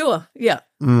 for sure. Yeah.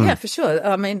 Yeah, for sure.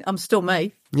 I mean, I'm still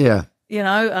me. Yeah.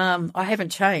 I haven't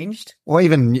changed. Or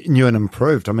even new and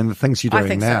improved. I mean, the things you're I doing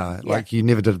think so, now, yeah. like you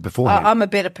never did beforehand. I'm a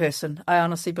better person. I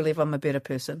honestly believe I'm a better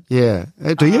person. Yeah.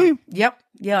 Do you? Yep.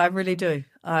 Yeah, I really do.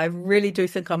 I really do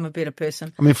think I'm a better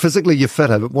person. I mean, physically you're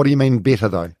fitter, but what do you mean better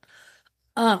though?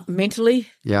 Mentally.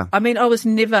 Yeah. I mean, I was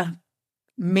never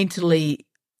mentally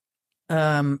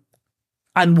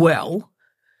unwell,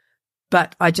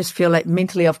 but I just feel like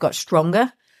mentally I've got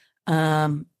stronger,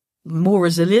 more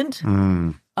resilient.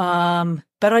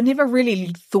 But I never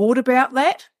really thought about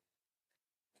that.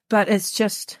 But it's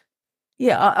just,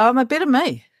 I'm a better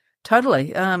me.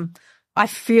 Totally. I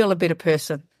feel a better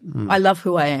person. I love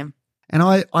who I am. And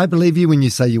I believe you when you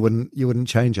say you wouldn't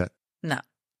change it. No.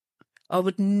 I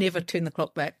would never turn the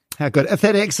clock back. How good. If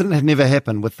that accident had never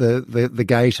happened with the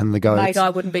gate and the goats. Mate, I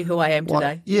wouldn't be who I am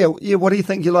today. Yeah. What do you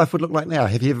think your life would look like now?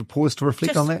 Have you ever paused to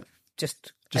reflect on that?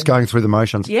 Just going through the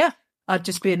motions. Yeah. I'd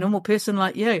just be a normal person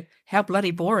like you. How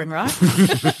bloody boring, right?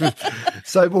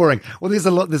 So boring. Well, there's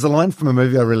a line from a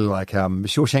movie I really like,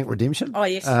 Shawshank Redemption. Oh,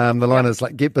 yes. The line is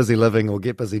like, get busy living or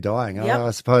get busy dying. Yep.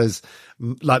 I suppose,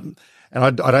 like, and I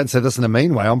don't say this in a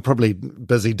mean way, I'm probably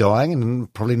busy dying,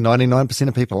 and probably 99%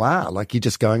 of people are. Like, you're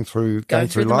just going through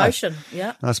the life. motion,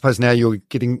 yeah. And I suppose now you're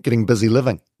getting busy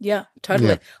living. Yeah, totally.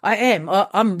 Yeah. I am.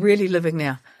 I'm really living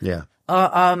now. Yeah.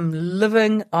 I'm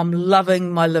living. I'm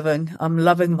loving my living. I'm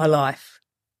loving my life.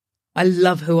 I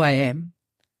love who I am.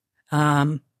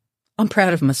 I'm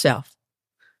proud of myself.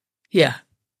 Yeah.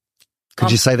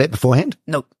 Could you say that beforehand?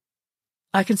 Nope.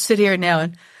 I can sit here now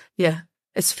and,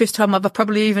 it's the first time I've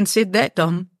probably even said that,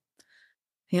 Dom.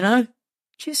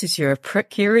 Jesus, you're a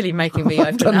prick. You're really making me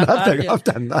open up. I've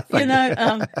done nothing.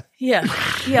 I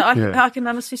can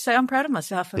honestly say I'm proud of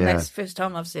myself, and that's the first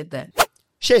time I've said that.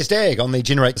 Shaz Dag on the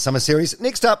Generate Summer Series.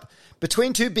 Next up,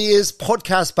 Between Two Beers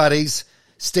podcast buddies,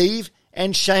 Steve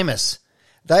and Seamus.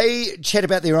 They chat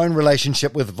about their own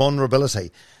relationship with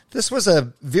vulnerability. This was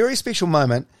a very special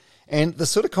moment and the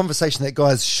sort of conversation that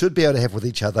guys should be able to have with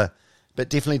each other, but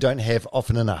definitely don't have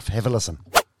often enough. Have a listen.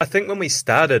 I think when we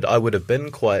started, I would have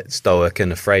been quite stoic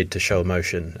and afraid to show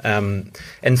emotion. And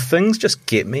things just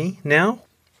get me now.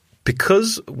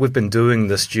 Because we've been doing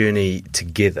this journey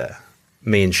together,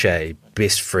 me and Shay,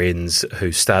 best friends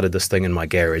who started this thing in my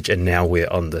garage, and now we're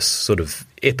on this sort of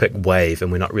epic wave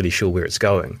and we're not really sure where it's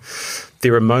going.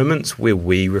 There are moments where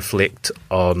we reflect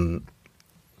on,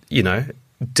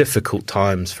 difficult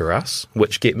times for us,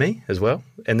 which get me as well.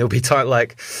 And there'll be time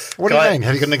like... What do you mean?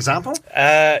 Have you got an example?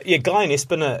 Guy and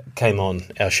Espina came on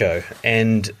our show,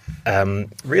 and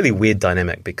really weird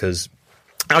dynamic because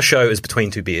our show is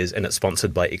Between Two Beers and it's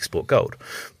sponsored by Export Gold.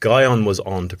 Guyon was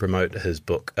on to promote his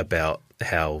book about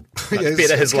how much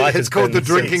better his life has been. It's called The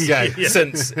Drinking Game.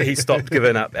 Since he stopped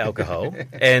giving up alcohol.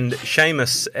 And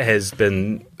Seamus has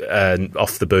been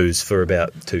off the booze for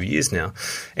about 2 years now.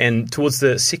 And towards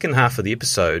the second half of the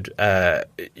episode,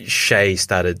 Shay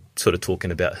started sort of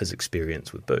talking about his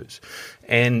experience with booze.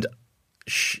 And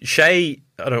Shay,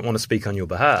 I don't want to speak on your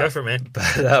behalf. Go for it, man.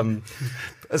 But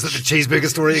is it the cheeseburger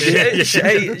story again?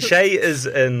 Shay is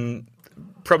in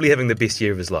probably having the best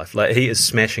year of his life. Like, he is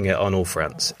smashing it on all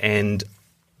fronts. And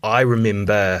I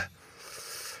remember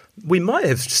we might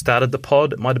have started the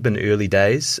pod. It might have been early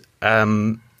days.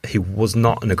 He was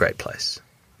not in a great place.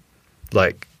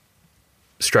 Like,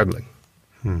 struggling.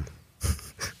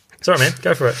 It's all right, man.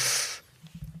 Go for it.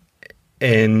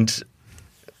 And...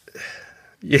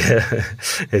 yeah,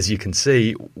 as you can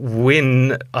see,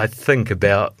 when I think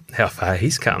about how far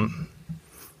he's come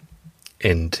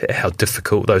and how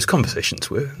difficult those conversations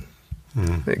were,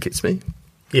 it gets me.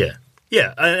 Yeah.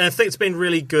 Yeah, I think it's been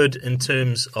really good in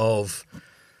terms of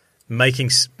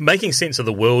making sense of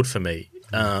the world for me.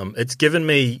 It's given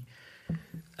me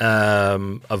a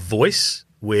voice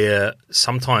where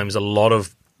sometimes a lot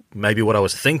of maybe what I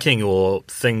was thinking or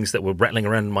things that were rattling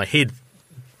around in my head,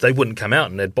 they wouldn't come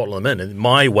out and they'd bottle them in. And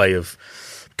my way of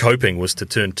coping was to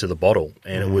turn to the bottle,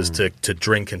 and it was to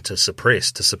drink and to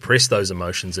suppress those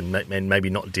emotions and maybe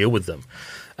not deal with them.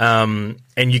 And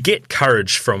you get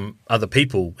courage from other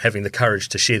people having the courage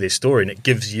to share their story, and it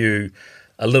gives you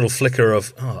a little flicker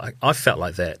of, I felt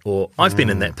like that, or I've been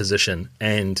in that position.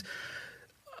 And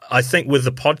I think with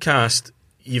the podcast,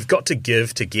 you've got to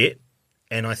give to get,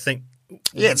 and I think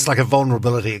it's like a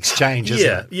vulnerability exchange, isn't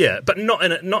it? Yeah, but not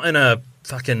in a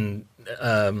fucking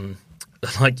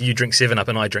like you drink 7-Up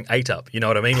and I drink 8-Up. You know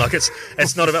what I mean? Like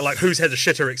it's not about like who's had a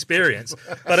shitter experience,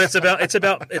 but it's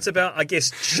about I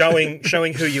guess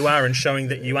showing who you are and showing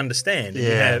that you understand.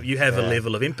 Yeah. You have a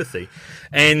level of empathy,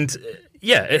 and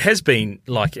it has been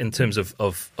like in terms of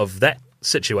that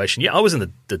situation. Yeah, I was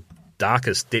in the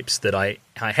darkest depths that I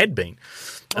had been.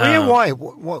 Why?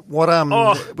 What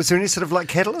was there any sort of like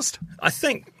catalyst? I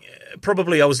think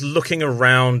probably I was looking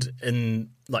around in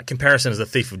like comparison as a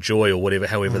thief of joy or whatever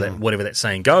that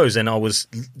saying goes, and I was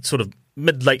sort of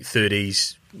mid-late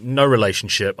 30s, no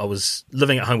relationship. I was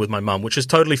living at home with my mum, which is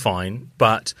totally fine,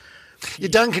 but you're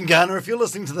Duncan Garner, if you're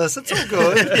listening to this, it's all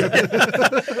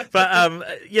good. But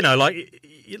like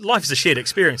life's a shared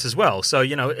experience as well. So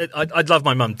I'd love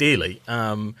my mum dearly,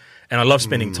 and I love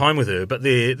spending time with her. But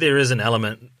there is an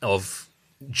element of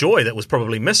joy that was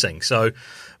probably missing. So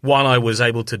while I was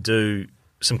able to do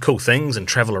some cool things and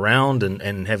travel around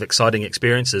and have exciting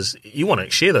experiences, you want to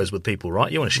share those with people,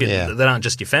 right? You want to share that aren't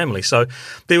just your family. So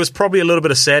there was probably a little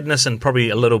bit of sadness and probably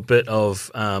a little bit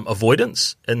of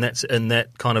avoidance in that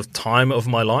kind of time of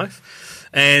my life.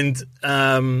 And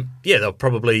they were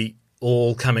probably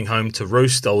all coming home to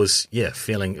roost. I was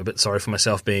feeling a bit sorry for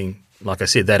myself being, like I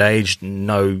said, that age,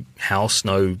 no house,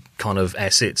 no kind of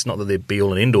assets, not that they'd be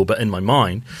all and end all, but in my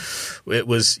mind, it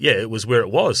was where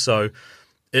it was. So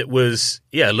it was,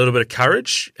 a little bit of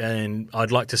courage, and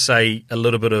I'd like to say a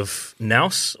little bit of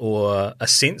nous or a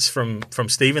sense from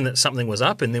Stephen that something was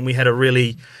up. And then we had a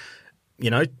really,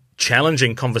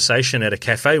 challenging conversation at a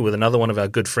cafe with another one of our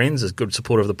good friends, a good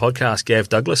supporter of the podcast, Gav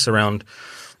Douglas, around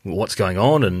what's going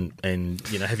on and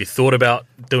have you thought about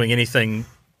doing anything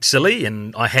silly?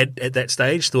 And I had at that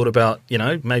stage thought about,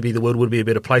 maybe the world would be a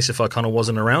better place if I kind of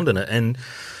wasn't around in it. And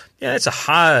it's a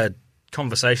hard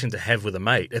conversation to have with a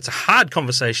mate. It's a hard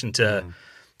conversation to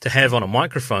have on a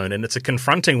microphone, and it's a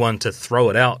confronting one to throw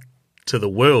it out to the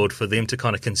world for them to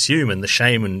kind of consume, and the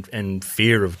shame and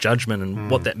fear of judgment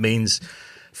and what that means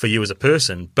for you as a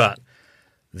person. But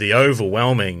the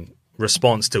overwhelming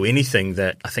response to anything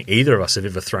that I think either of us have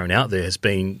ever thrown out there has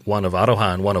been one of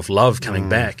aroha and one of love coming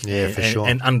back,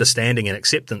 and understanding and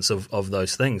acceptance of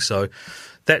those things. So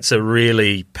that's a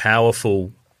really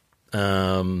powerful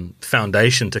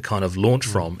foundation to kind of launch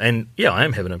from. And I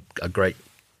am having a great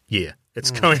year.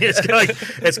 It's going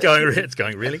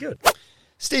really good.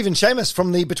 Stephen Seamus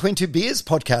from the Between Two Beers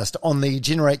podcast on the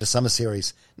Generate the Summer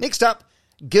series. Next up,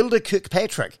 Gilda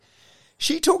Kirkpatrick.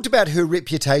 She talked about her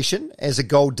reputation as a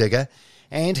gold digger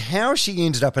and how she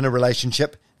ended up in a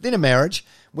relationship, then a marriage,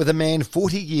 with a man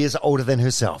 40 years older than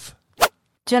herself.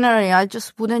 Generally, I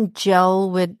just wouldn't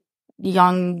gel with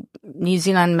young New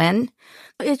Zealand men.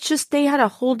 It's just they had a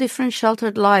whole different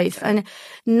sheltered life, and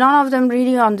none of them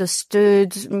really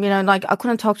understood, like I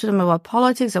couldn't talk to them about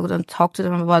politics. I couldn't talk to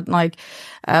them about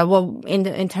in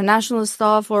the international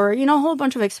stuff or, a whole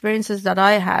bunch of experiences that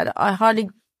I had. I hardly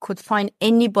could find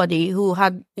anybody who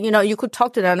had, you could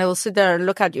talk to them and they will sit there and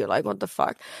look at you like, what the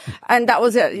fuck? And that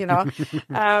was it,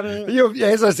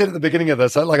 As I said at the beginning of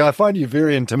this, I find you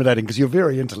very intimidating because you're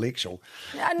very intellectual.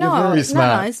 No, you're very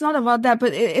smart. No, it's not about that,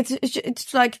 but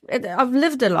it's like, I've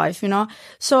lived a life,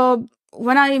 So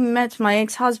when I met my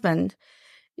ex-husband,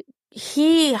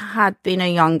 he had been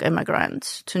a young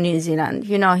immigrant to New Zealand.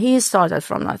 He started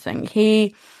from nothing.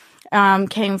 He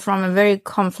came from a very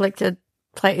conflicted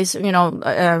place,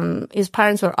 his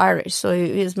parents were Irish, so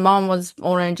his mom was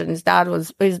orange and his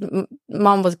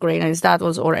mom was green and his dad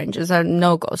was orange. It's a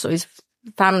no-go. So his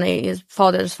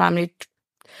father's family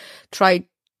tried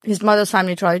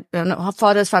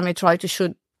to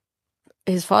shoot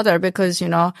his father because,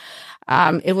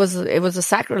 it was a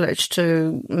sacrilege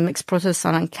to mix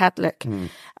Protestant and Catholic.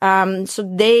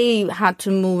 So they had to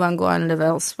move and go and live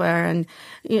elsewhere. And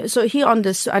so he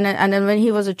understood. And then when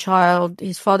he was a child,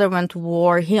 his father went to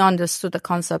war. He understood the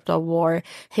concept of war.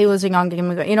 He was a young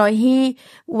immigrant. He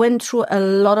went through a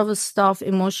lot of stuff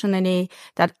emotionally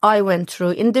that I went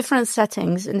through in different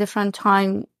settings, in different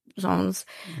time zones,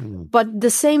 but the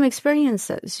same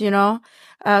experiences,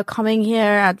 coming here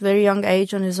at very young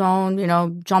age on his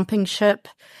own, jumping ship.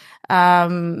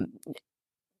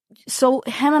 So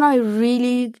him and I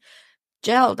really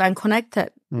gelled and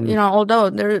connected. Although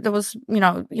there was,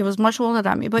 he was much older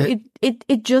than me, but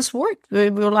it just worked. We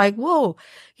were like, whoa,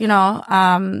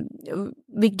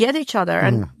 we get each other.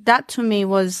 And that to me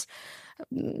was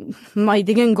my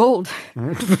digging gold.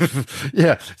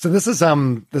 Yeah. So this is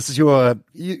your, are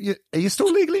you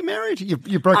still legally married?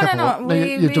 You broke up? No,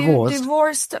 you divorced? We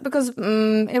divorced because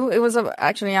it was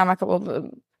actually amicable.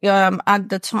 At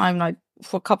the time, like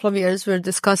for a couple of years, we were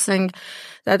discussing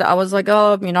that. I was like,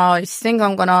 I think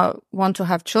I'm gonna want to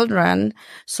have children,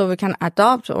 so we can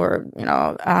adopt or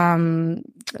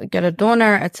get a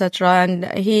donor, etc. And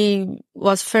he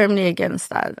was firmly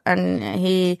against that, and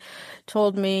he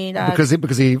told me that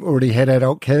because he already had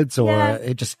adult kids, or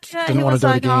he just didn't want to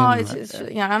do it again.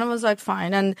 And I was like,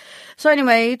 fine. And so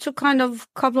anyway, it took kind of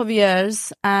a couple of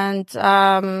years, and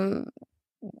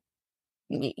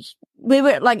we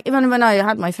were like, even when I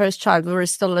had my first child, we were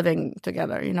still living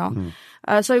together,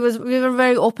 So we were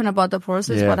very open about the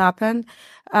process, what happened.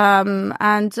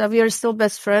 And we are still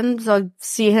best friends. I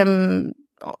see him,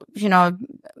 a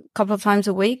couple of times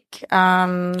a week.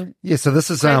 So this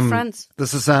is, friends.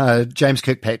 This is, James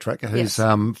Kirkpatrick, who's,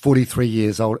 43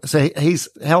 years old. So he's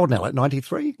how old now? Like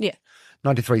 93? Yeah.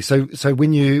 93. So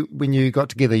when you got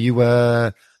together, you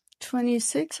were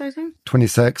 26, I think.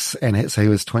 26, and so he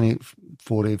was 40,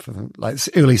 like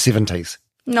early 70s.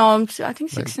 No, I think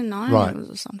 69 right.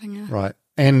 or something. Yeah. Right.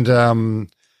 And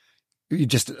you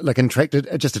just like attracted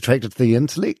to the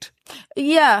intellect?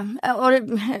 Yeah, or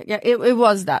it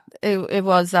was that. It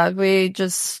was that. We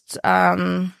just,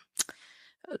 I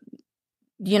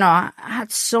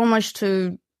had so much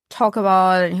to talk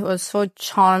about, and he was so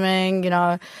charming, we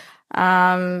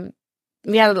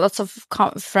had lots of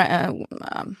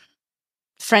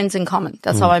friends in common.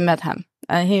 That's how I met him.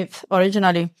 And he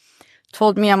originally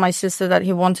told me and my sister that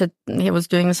he was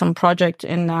doing some project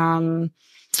in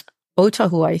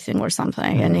Otahu, I think, or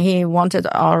something. And he wanted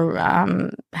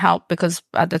our help because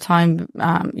at the time,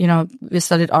 we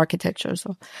studied architecture.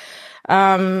 So,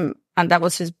 and that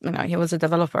was his, he was a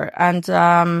developer. And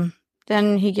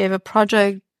then he gave a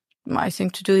project, I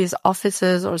think, to do his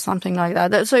offices or something like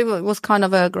that. So it was kind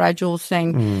of a gradual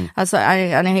thing.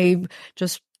 And he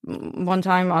just, one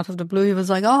time out of the blue, he was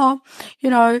like,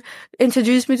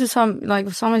 introduced me to some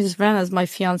of his friends as my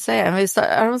fiance. And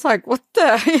I was like, what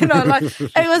the,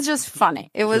 it was just funny.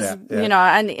 It was,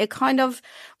 and it kind of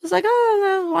was like,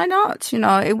 well, why not?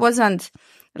 It wasn't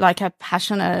like a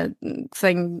passionate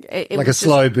thing. It like a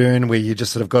slow burn where you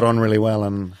just sort of got on really well.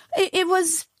 And it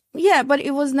was, but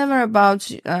it was never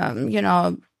about,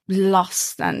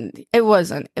 lost, and it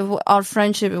wasn't. Our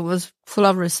friendship, it was full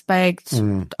of respect.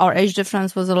 Our age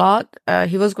difference was a lot.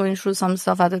 He was going through some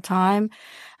stuff at the time,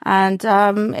 and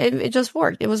it just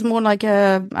worked. It was more like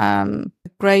a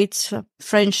great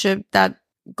friendship that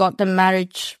got the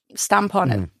marriage stamp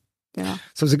on it.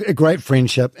 So it was a great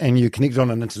friendship, and you connected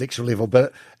on an intellectual level,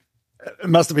 but it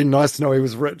must have been nice to know he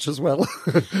was rich as well.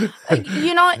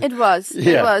 It was.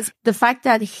 Yeah. It was. The fact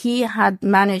that he had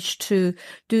managed to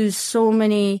do so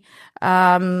many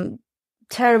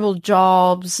terrible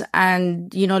jobs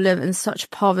and, live in such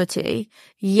poverty,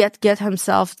 yet get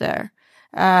himself there,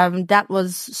 that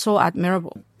was so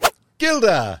admirable.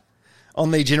 Gilda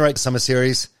on the Generate Summer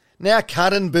Series. Now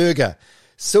Karen Berger,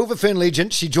 Silver Fern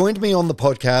legend. She joined me on the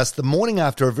podcast the morning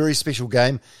after a very special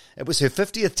game. It was her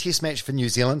 50th Test match for New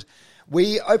Zealand.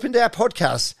 We opened our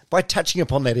podcast by touching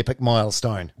upon that epic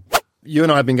milestone. You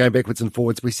and I have been going backwards and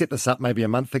forwards. We set this up maybe a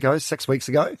month ago, 6 weeks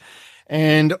ago,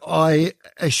 and I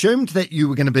assumed that you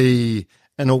were going to be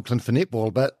in Auckland for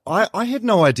netball, but I had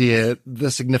no idea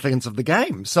the significance of the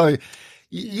game. So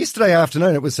yesterday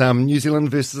afternoon, it was New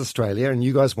Zealand versus Australia, and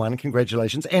you guys won.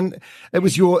 Congratulations! And it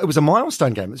was a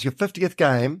milestone game. It was your 50th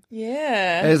game,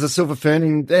 as a Silver Fern.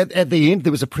 And at the end,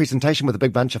 there was a presentation with a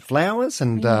big bunch of flowers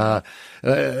and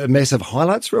massive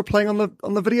highlights we were playing on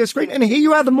the video screen. And here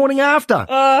you are, the morning after.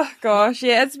 Oh gosh,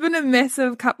 yeah, it's been a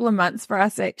massive couple of months for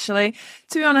us actually.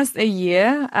 To be honest, a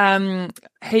year,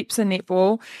 heaps of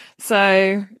netball.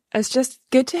 So it's just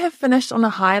good to have finished on a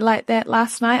high like that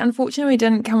last night. Unfortunately, we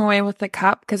didn't come away with the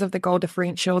cup because of the goal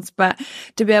differentials, but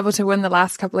to be able to win the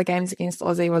last couple of games against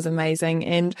Aussie was amazing.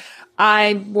 And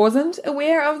I wasn't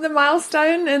aware of the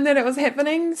milestone and that it was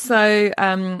happening. So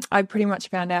I pretty much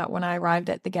found out when I arrived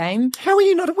at the game. How were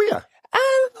you not aware?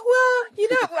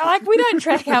 Well, I like, we don't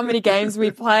track how many games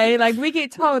we play. Like, we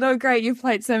get told, oh, great, you've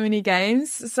played so many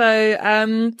games. So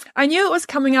I knew it was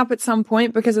coming up at some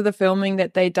point because of the filming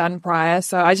that they'd done prior.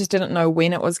 So I just didn't know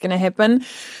when it was going to happen.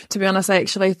 To be honest, I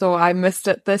actually thought I missed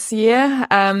it this year.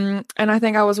 And I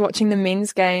think I was watching the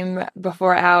men's game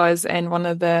before ours, and one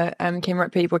of the camera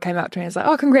people came up to me and was like,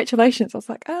 oh, congratulations. I was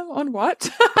like, on what?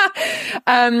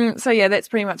 So yeah, that's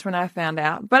pretty much when I found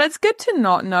out. But it's good to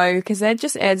not know, because that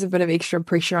just adds a bit of extra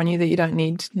pressure on you that you don't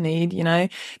need, you know.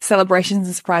 Celebrations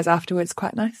and surprise afterwards,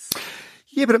 quite nice.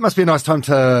 Yeah, but it must be a nice time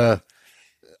to,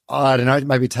 I don't know,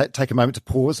 maybe take a moment to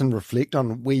pause and reflect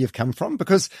on where you've come from,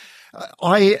 because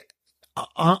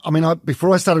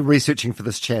before I started researching for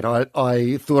this chat,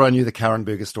 I thought I knew the Karen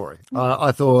Berger story.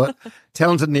 I thought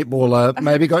talented netballer,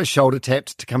 maybe got shoulder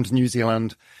tapped to come to New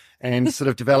Zealand and sort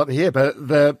of develop here. But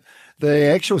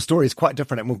the actual story is quite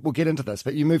different, and we'll get into this.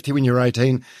 But you moved here when you were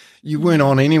 18. You weren't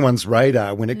on anyone's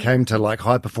radar when it came to like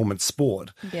high performance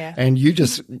sport. Yeah. And you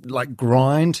just like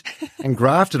grind and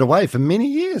grafted away for many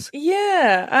years.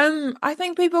 Yeah. I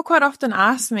think people quite often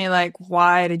ask me, like,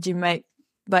 why did you make,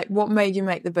 like, what made you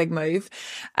make the big move?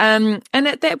 And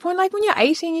at that point, like, when you're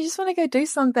 18, you just want to go do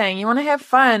something. You want to have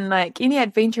fun. Like, any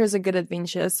adventure is a good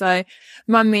adventure. So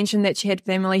Mum mentioned that she had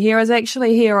family here. I was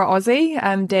actually here at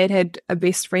Aussie. Dad had a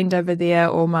best friend over there,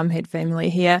 or Mum had family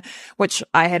here, which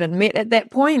I hadn't met at that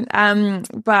point.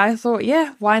 But I thought,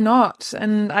 yeah, why not?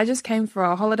 And I just came for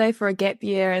a holiday, for a gap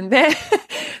year, and that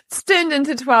turned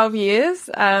into 12 years.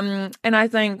 And I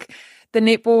think the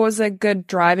netball was a good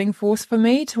driving force for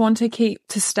me to want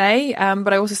to stay.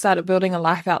 But I also started building a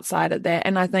life outside of that.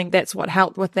 And I think that's what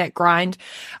helped with that grind.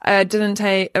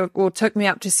 Took me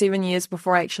up to 7 years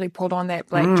before I actually pulled on that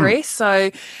black dress.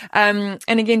 So, and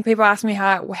again, people ask me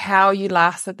how you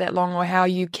lasted that long, or how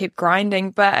you kept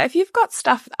grinding. But if you've got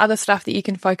other stuff that you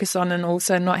can focus on, and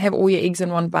also not have all your eggs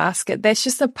in one basket, that's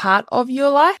just a part of your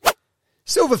life.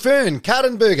 Silver Fern,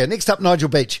 Karen Berger. Next up, Nigel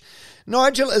Beach.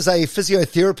 Nigel is a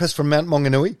physiotherapist from Mount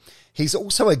Maunganui. He's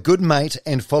also a good mate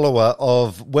and follower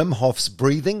of Wim Hof's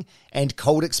breathing and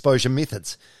cold exposure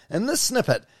methods. In this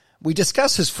snippet, we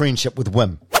discuss his friendship with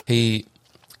Wim. He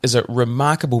is a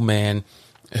remarkable man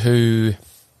who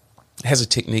has a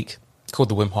technique called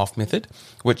the Wim Hof method,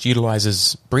 which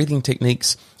utilises breathing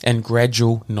techniques and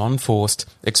gradual, non-forced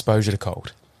exposure to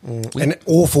cold. An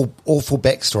awful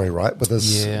backstory, right, with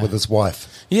his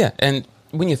wife. Yeah, and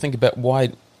when you think about why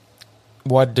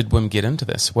did Wim get into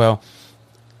this? Well,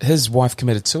 his wife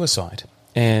committed suicide,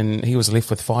 and he was left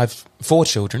with four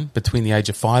children between the age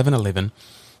of 5 and 11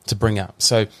 to bring up.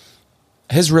 So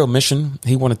his real mission,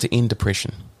 he wanted to end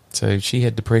depression. So she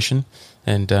had depression,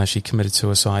 and she committed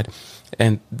suicide.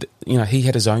 And, he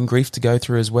had his own grief to go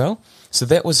through as well. So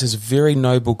that was his very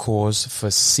noble cause for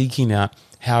seeking out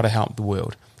how to help the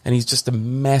world. And he's just a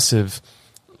massive,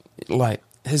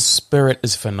 his spirit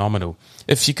is phenomenal.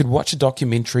 If you could watch a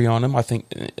documentary on him, I think,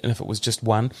 and if it was just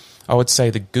one, I would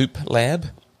say the Goop Lab.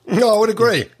 No, I would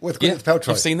agree with Gwyneth Paltrow.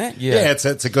 You've seen that? Yeah, it's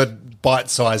a good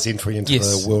bite-sized entry into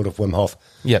the world of Wim Hof.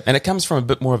 Yeah, and it comes from a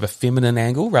bit more of a feminine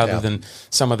angle rather than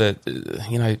some of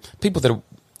the, people that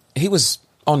he was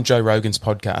on Joe Rogan's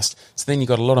podcast. So then you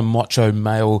got a lot of macho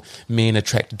male men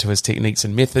attracted to his techniques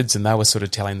and methods, and they were sort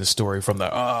of telling the story from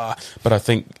but I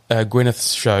think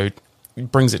Gwyneth's show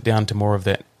brings it down to more of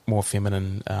that more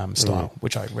feminine style,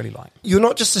 which I really like. You're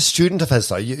not just a student of his,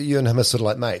 though. You and him are sort of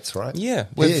like mates, right? Yeah.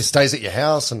 He stays at your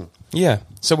house. Yeah.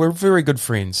 So we're very good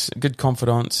friends, good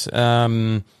confidants.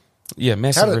 Massive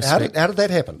respect. How did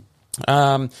that happen?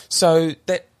 So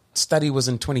that study was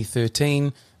in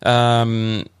 2013.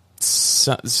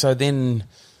 So then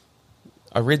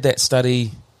I read that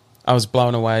study. I was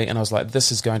blown away, and I was like,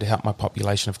 this is going to help my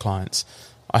population of clients.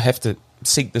 I have to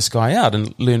seek this guy out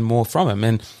and learn more from him.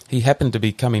 And he happened to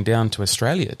be coming down to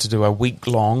Australia to do a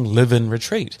week-long live-in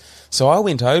retreat. So I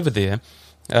went over there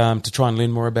to try and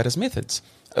learn more about his methods.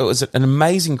 It was an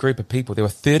amazing group of people. There were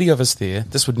 30 of us there.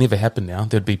 This would never happen now.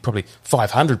 There'd be probably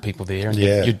 500 people there, and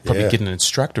you'd probably get an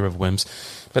instructor of Wim's.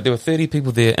 But there were 30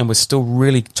 people there, and we're still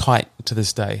really tight to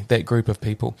this day, that group of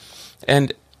people.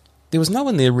 And there was no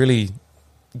one there really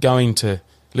going to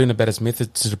learn about his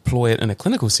method to deploy it in a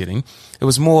clinical setting. It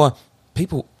was more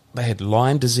people, they had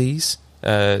Lyme disease,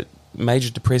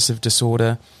 major depressive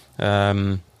disorder,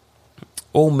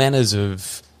 all manners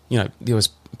of, there was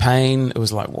pain. It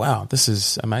was like, wow, this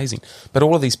is amazing. But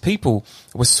all of these people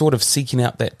were sort of seeking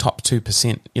out that top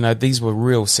 2%. These were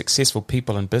real successful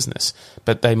people in business,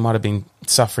 but they might have been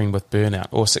suffering with burnout,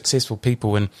 or successful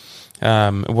people in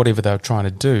whatever they were trying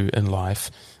to do in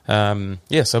life. So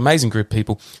amazing group of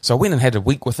people. So I went and had a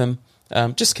week with him,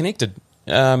 just connected.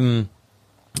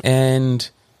 And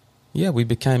we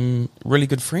became really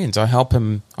good friends. I helped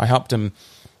him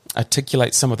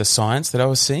articulate some of the science that I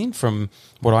was seeing from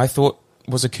what I thought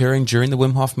was occurring during the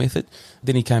Wim Hof method.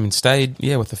 Then he came and stayed,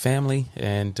 with the family,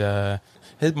 and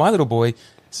my little boy's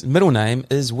middle name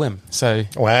is Wim. So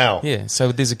wow,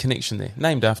 so there's a connection there,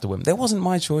 named after Wim. That wasn't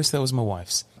my choice; that was my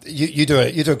wife's. You do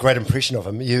a great impression of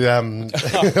him. You I don't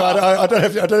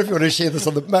know if you want to share this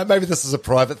on the. Maybe this is a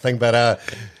private thing, but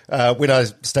when I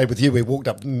stayed with you, we walked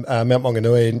up Mount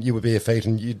Maunganui, and you were bare feet,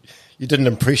 and you did an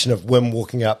impression of Wim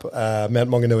walking up Mount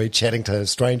Maunganui, chatting to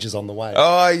strangers on the way.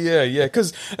 Oh yeah,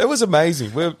 because it was amazing.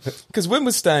 Because Wim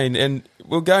was staying, and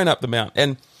we were going up the mount,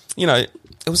 and it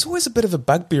was always a bit of a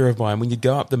bugbear of mine when you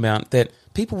go up the mount that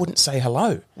people wouldn't say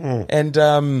hello,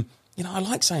 and. I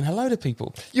like saying hello to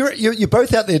people. You're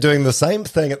both out there doing the same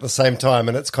thing at the same time,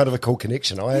 and it's kind of a cool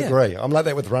connection. I agree. I'm like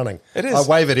that with running. It is. I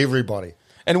wave at everybody.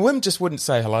 And Wim just wouldn't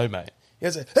say hello, mate.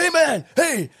 He'd say, "Hey, man.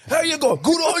 Hey, how you going?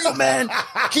 Good on you, man.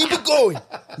 Keep it going.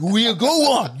 We'll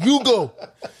go on. You go."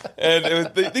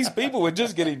 And these people were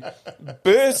just getting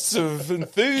bursts of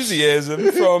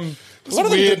enthusiasm from... This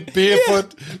weird,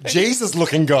 barefoot,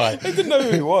 Jesus-looking guy. They didn't know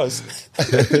who he was.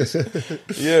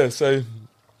 So...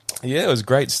 Yeah, it was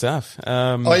great stuff.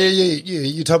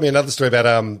 You told me another story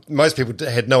about most people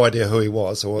had no idea who he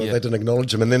was, or they didn't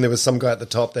acknowledge him, and then there was some guy at the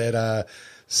top that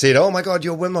said, "Oh my God,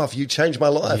 you're Wim Hof, you changed my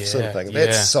life," sort of thing.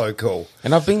 That's so cool.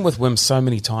 And I've been with Wim so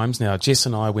many times now. Jess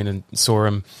and I went and saw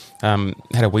him,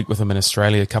 had a week with him in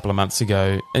Australia a couple of months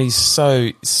ago, and he's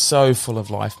so full of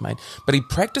life, mate. But he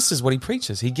practices what he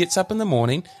preaches. He gets up in the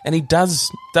morning and he does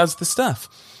the stuff.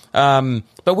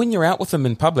 But when you're out with him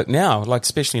in public now, like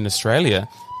especially in Australia,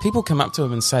 people come up to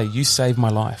him and say, "You saved my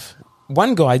life."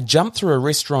 One guy jumped through a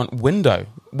restaurant window.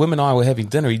 Wim and I were having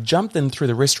dinner. He jumped in through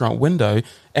the restaurant window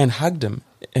and hugged him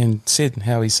and said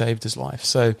how he saved his life.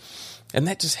 So, and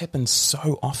that just happens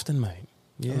so often, mate.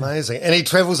 Yeah. Amazing. And he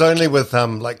travels only with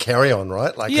like carry-on,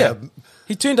 right? Like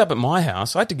he turned up at my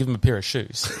house. I had to give him a pair of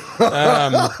shoes.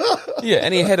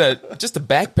 And he had just a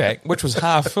backpack, which was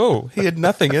half full. He had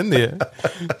nothing in there.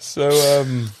 So,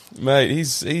 mate,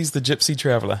 he's the gypsy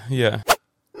traveller. Yeah.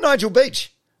 Nigel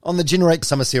Beach on the Generate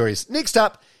Summer Series. Next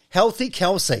up, Healthy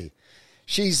Kelsey.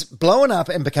 She's blown up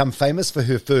and become famous for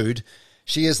her food.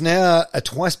 She is now a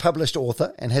twice-published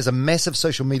author and has a massive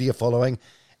social media following.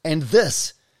 And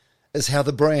this is how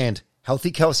the brand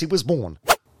Healthy Kelsey was born.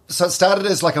 So it started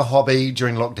as like a hobby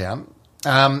during lockdown.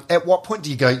 At what point do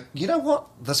you go, you know what,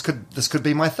 this could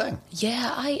be my thing?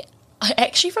 Yeah, I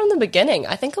actually from the beginning,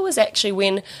 I think it was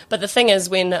actually but the thing is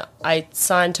when I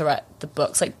signed to write the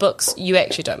books, like books, you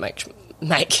actually don't make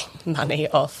money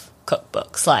off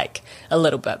cookbooks, like a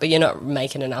little bit, but you're not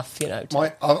making enough, to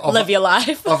live your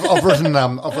life. I've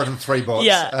written 3 books.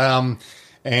 Yeah.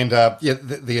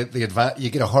 You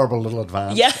get a horrible little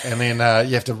advance. Yeah. And then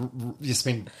you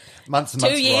spend months and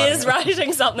months 2 years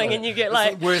writing something and you get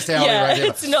like... It's the worst hourly rate ever.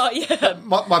 It's not,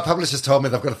 My publishers told me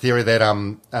they've got a theory that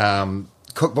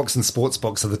cookbooks and sports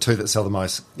books are the two that sell the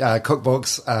most.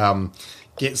 Cookbooks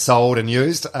get sold and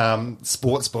used.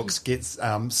 Sports books get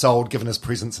sold, given as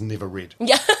presents and never read.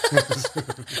 Yeah.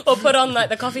 Or put on like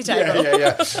the coffee table.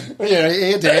 Yeah,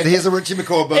 here, Dad, here's a Richie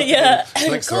McCaw book. Yeah.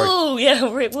 Cool. Yeah,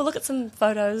 we'll look at some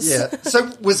photos. Yeah.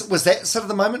 So was that sort of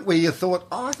the moment where you thought,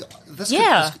 this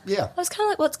I could... was kind of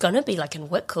like, what's going to be like in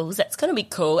Whitcoulls? That's going to be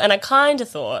cool. And I kind of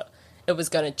thought it was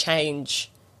going to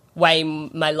change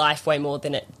my life way more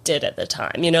than it did at the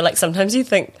time. Like sometimes you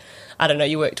think, I don't know,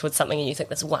 you work towards something and you think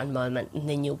there's one moment and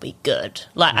then you'll be good.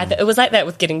 Like it was like that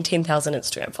with getting 10,000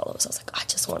 Instagram followers. I was like, I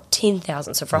just want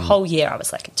 10,000. So for a whole year I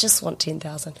was like, I just want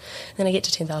 10,000. Then I get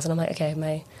to 10,000. I'm like,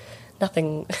 okay,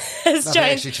 nothing has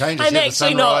changed. I'm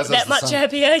actually not that much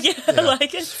happier. Yeah,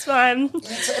 like it's fine.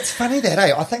 It's funny that,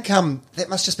 I think that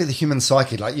must just be the human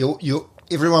psyche. Like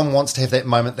everyone wants to have that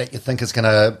moment that you think is going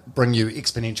to bring you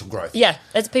exponential growth. Yeah,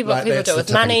 it's people do it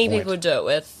with money, people do it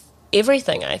with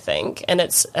everything, I think. And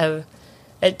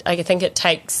I think it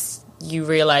takes you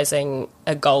realising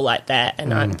a goal like that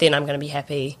and then I'm going to be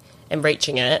happy and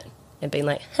reaching it and being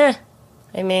like,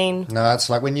 I mean... No, it's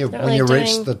like when you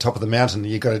reach the top of the mountain,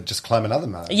 you've got to just climb another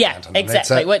mountain. Yeah,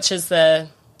 exactly, which is the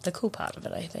cool part of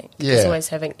it, I think. Yeah. It's always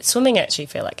swimming actually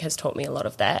feel like has taught me a lot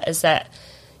of that, is that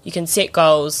you can set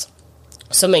goals...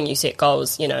 Swimming, you set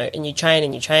goals, and you train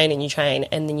and you train and you train,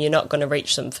 and then you're not going to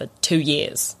reach them for 2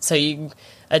 years. So you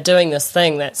are doing this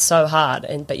thing that's so hard,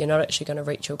 but you're not actually going to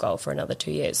reach your goal for another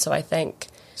 2 years. So I think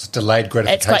it's delayed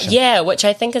gratification. Which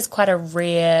I think is quite a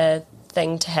rare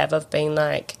thing to have, of being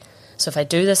like, so if I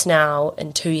do this now,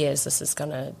 in 2 years, this is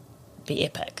going to be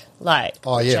epic. Like,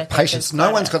 Oh which I yeah, think patience. is No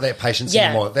quite one's a- got that patience Yeah.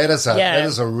 anymore. That is Yeah.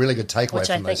 a really good takeaway Which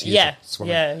I from those think, years of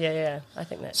swimming. yeah. I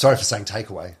think that's Sorry for saying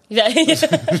takeaway. Yeah.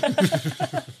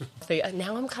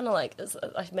 Now I'm kind of like,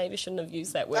 I maybe shouldn't have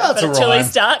used that word, Oh, it's but a until rhyme.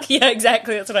 he's stuck. Yeah,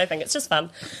 exactly. That's what I think. It's just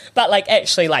fun. But like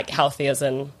actually like healthy as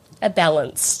in a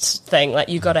balanced thing. Like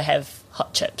you got to have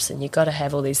hot chips and you got to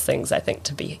have all these things, I think,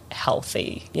 to be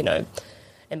healthy, you know,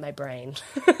 in my brain.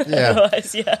 Yeah.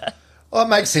 Otherwise, yeah. Oh, it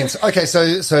makes sense. Okay, so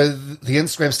the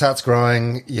Instagram starts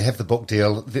growing. You have the book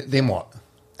deal. Then what?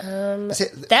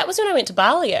 That was when I went to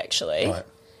Bali, actually. Right.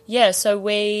 Yeah, so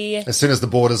we... As soon as the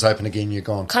borders open again, you're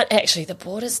gone. Actually, the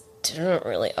borders didn't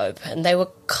really open. They were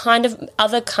kind of...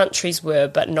 Other countries were,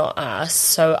 but not us.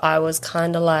 So I was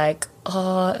kind of like,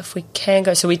 oh, if we can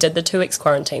go... So we did the 2 weeks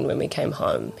quarantine when we came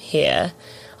home here.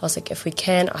 I was like, if we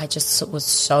can... I just was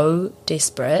so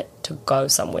desperate to go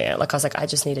somewhere. Like, I was like, I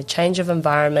just need a change of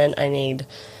environment. And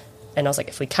I was like,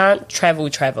 if we can't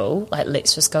travel, like,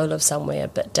 let's just go live somewhere a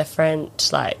bit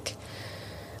different. Like...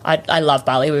 I love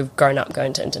Bali. We've grown up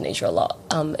going to Indonesia a lot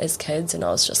as kids, and I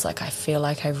was just like, I feel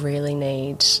like I really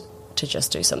need to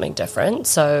just do something different.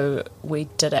 So we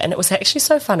did it, and it was actually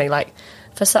so funny. Like,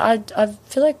 I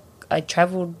feel like I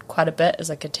travelled quite a bit as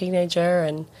like a teenager,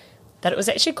 and that it was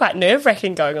actually quite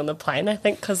nerve-wracking going on the plane, I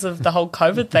think, because of the whole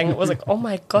COVID thing. It was like, oh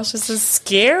my gosh, this is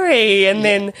scary. And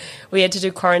then we had to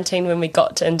do quarantine when we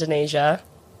got to Indonesia.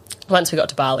 Once we got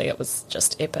to Bali, it was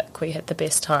just epic. We had the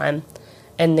best time.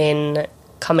 And then...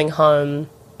 coming home,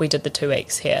 we did the 2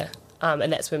 weeks here,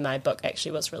 and that's when my book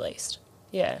actually was released.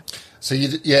 Yeah. So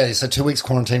so 2 weeks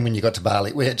quarantine when you got to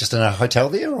Bali. Were you just in a hotel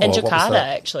there? Or In what was Jakarta,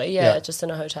 that? actually. Yeah, just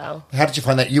in a hotel. How did you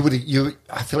find that?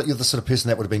 I feel like you're the sort of person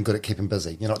that would have been good at keeping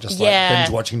busy. You're not just like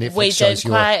binge watching Netflix shows.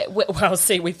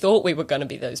 We thought we were going to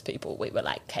be those people. We were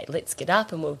like, okay, let's get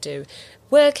up and we'll do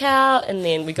workout, and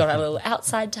then we got our little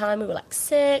outside time. We were like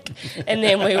sick, and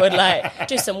then we would like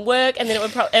do some work, and then it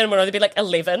would only be like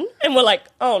 11, and we're like,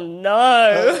 oh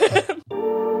no.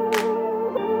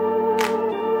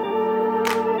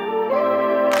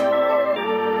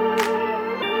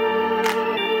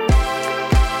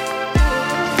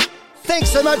 Thanks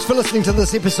so much for listening to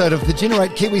this episode of the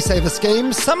Generate KiwiSaver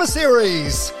Scheme Summer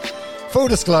Series. Full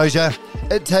disclosure,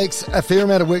 it takes a fair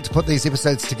amount of work to put these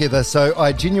episodes together, so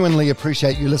I genuinely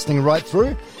appreciate you listening right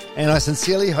through, and I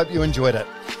sincerely hope you enjoyed it.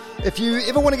 If you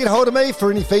ever want to get hold of me for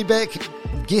any feedback,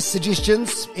 guest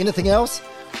suggestions, anything else,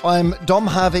 I'm Dom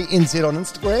Harvey NZ on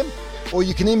Instagram, or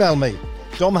you can email me,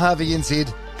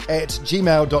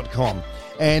 domharveynz@gmail.com.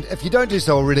 And if you don't do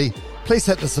so already, please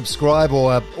hit the subscribe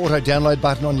or auto-download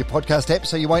button on your podcast app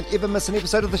so you won't ever miss an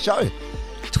episode of the show.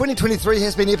 2023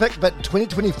 has been epic, but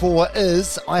 2024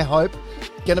 is, I hope,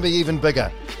 going to be even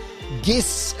bigger.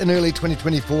 Guests in early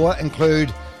 2024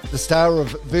 include the star of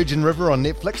Virgin River on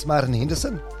Netflix, Martin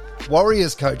Henderson,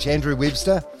 Warriors coach Andrew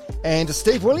Webster, and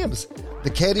Steve Williams, the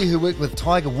caddy who worked with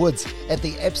Tiger Woods at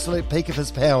the absolute peak of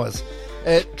his powers.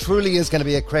 It truly is going to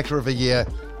be a cracker of a year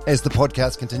as the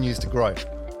podcast continues to grow.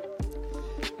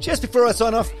 Just before I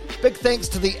sign off, big thanks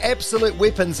to the absolute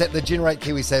weapons at the Generate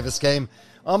KiwiSaver scheme.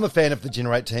 I'm a fan of the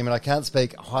Generate team, and I can't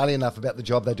speak highly enough about the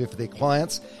job they do for their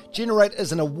clients. Generate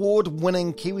is an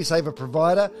award-winning KiwiSaver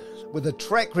provider with a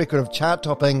track record of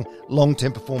chart-topping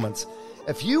long-term performance.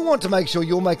 If you want to make sure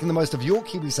you're making the most of your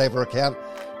KiwiSaver account,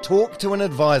 talk to an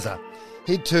advisor.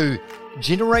 Head to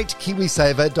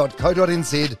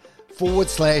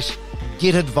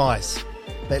generatekiwisaver.co.nz/get advice.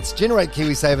 That's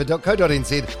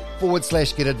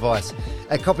generatekiwisaver.co.nz/get advice.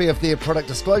 A copy of their product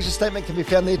disclosure statement can be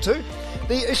found there too.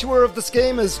 The issuer of the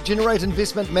scheme is Generate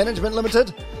Investment Management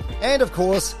Limited. And of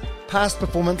course, past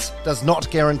performance does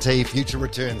not guarantee future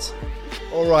returns.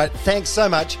 All right, thanks so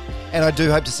much. And I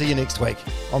do hope to see you next week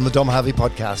on the Dom Harvey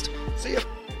Podcast. See you.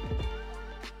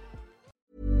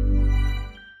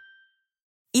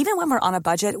 Even when we're on a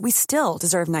budget, we still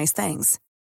deserve nice things.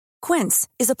 Quince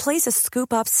is a place to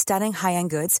scoop up stunning high-end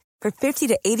goods for 50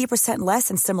 to 80% less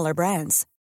than similar brands.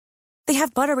 They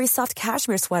have buttery soft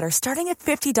cashmere sweaters starting at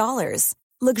 $50,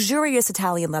 luxurious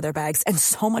Italian leather bags, and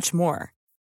so much more.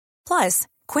 Plus,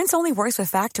 Quince only works with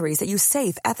factories that use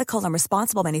safe, ethical, and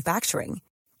responsible manufacturing.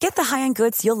 Get the high-end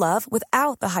goods you'll love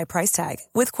without the high price tag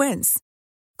with Quince.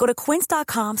 Go to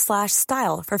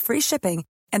quince.com/style for free shipping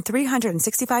and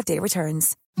 365-day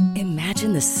returns.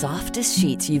 Imagine the softest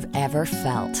sheets you've ever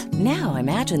felt. Now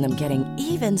imagine them getting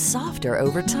even softer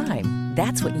over time.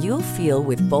 That's what you'll feel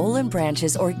with Bowl &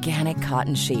 Branch's organic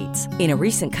cotton sheets. In a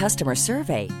recent customer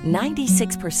survey,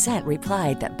 96%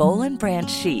 replied that Bowl & Branch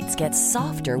sheets get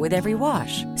softer with every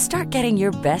wash. Start getting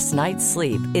your best night's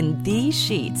sleep in these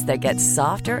sheets that get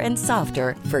softer and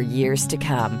softer for years to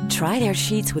come. Try their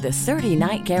sheets with a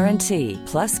 30-night guarantee.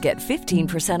 Plus, get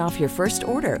 15% off your first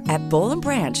order at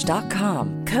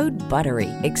bowlandbranch.com. Code BUTTERY.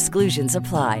 Exclusions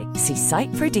apply. See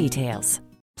site for details.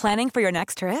 Planning for your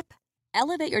next trip?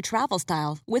 Elevate your travel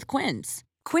style with Quince.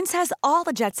 Quince has all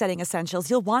the jet-setting essentials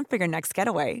you'll want for your next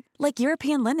getaway, like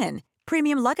European linen,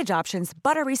 premium luggage options,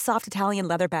 buttery soft Italian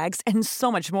leather bags, and so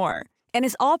much more. And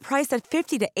is all priced at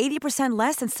 50 to 80%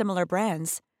 less than similar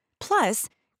brands. Plus,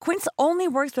 Quince only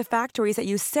works with factories that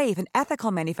use safe and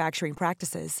ethical manufacturing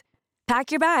practices. Pack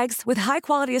your bags with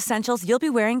high-quality essentials you'll be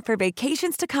wearing for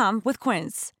vacations to come with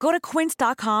Quince. Go to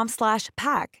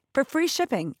quince.com/pack for free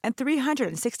shipping and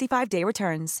 365-day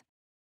returns.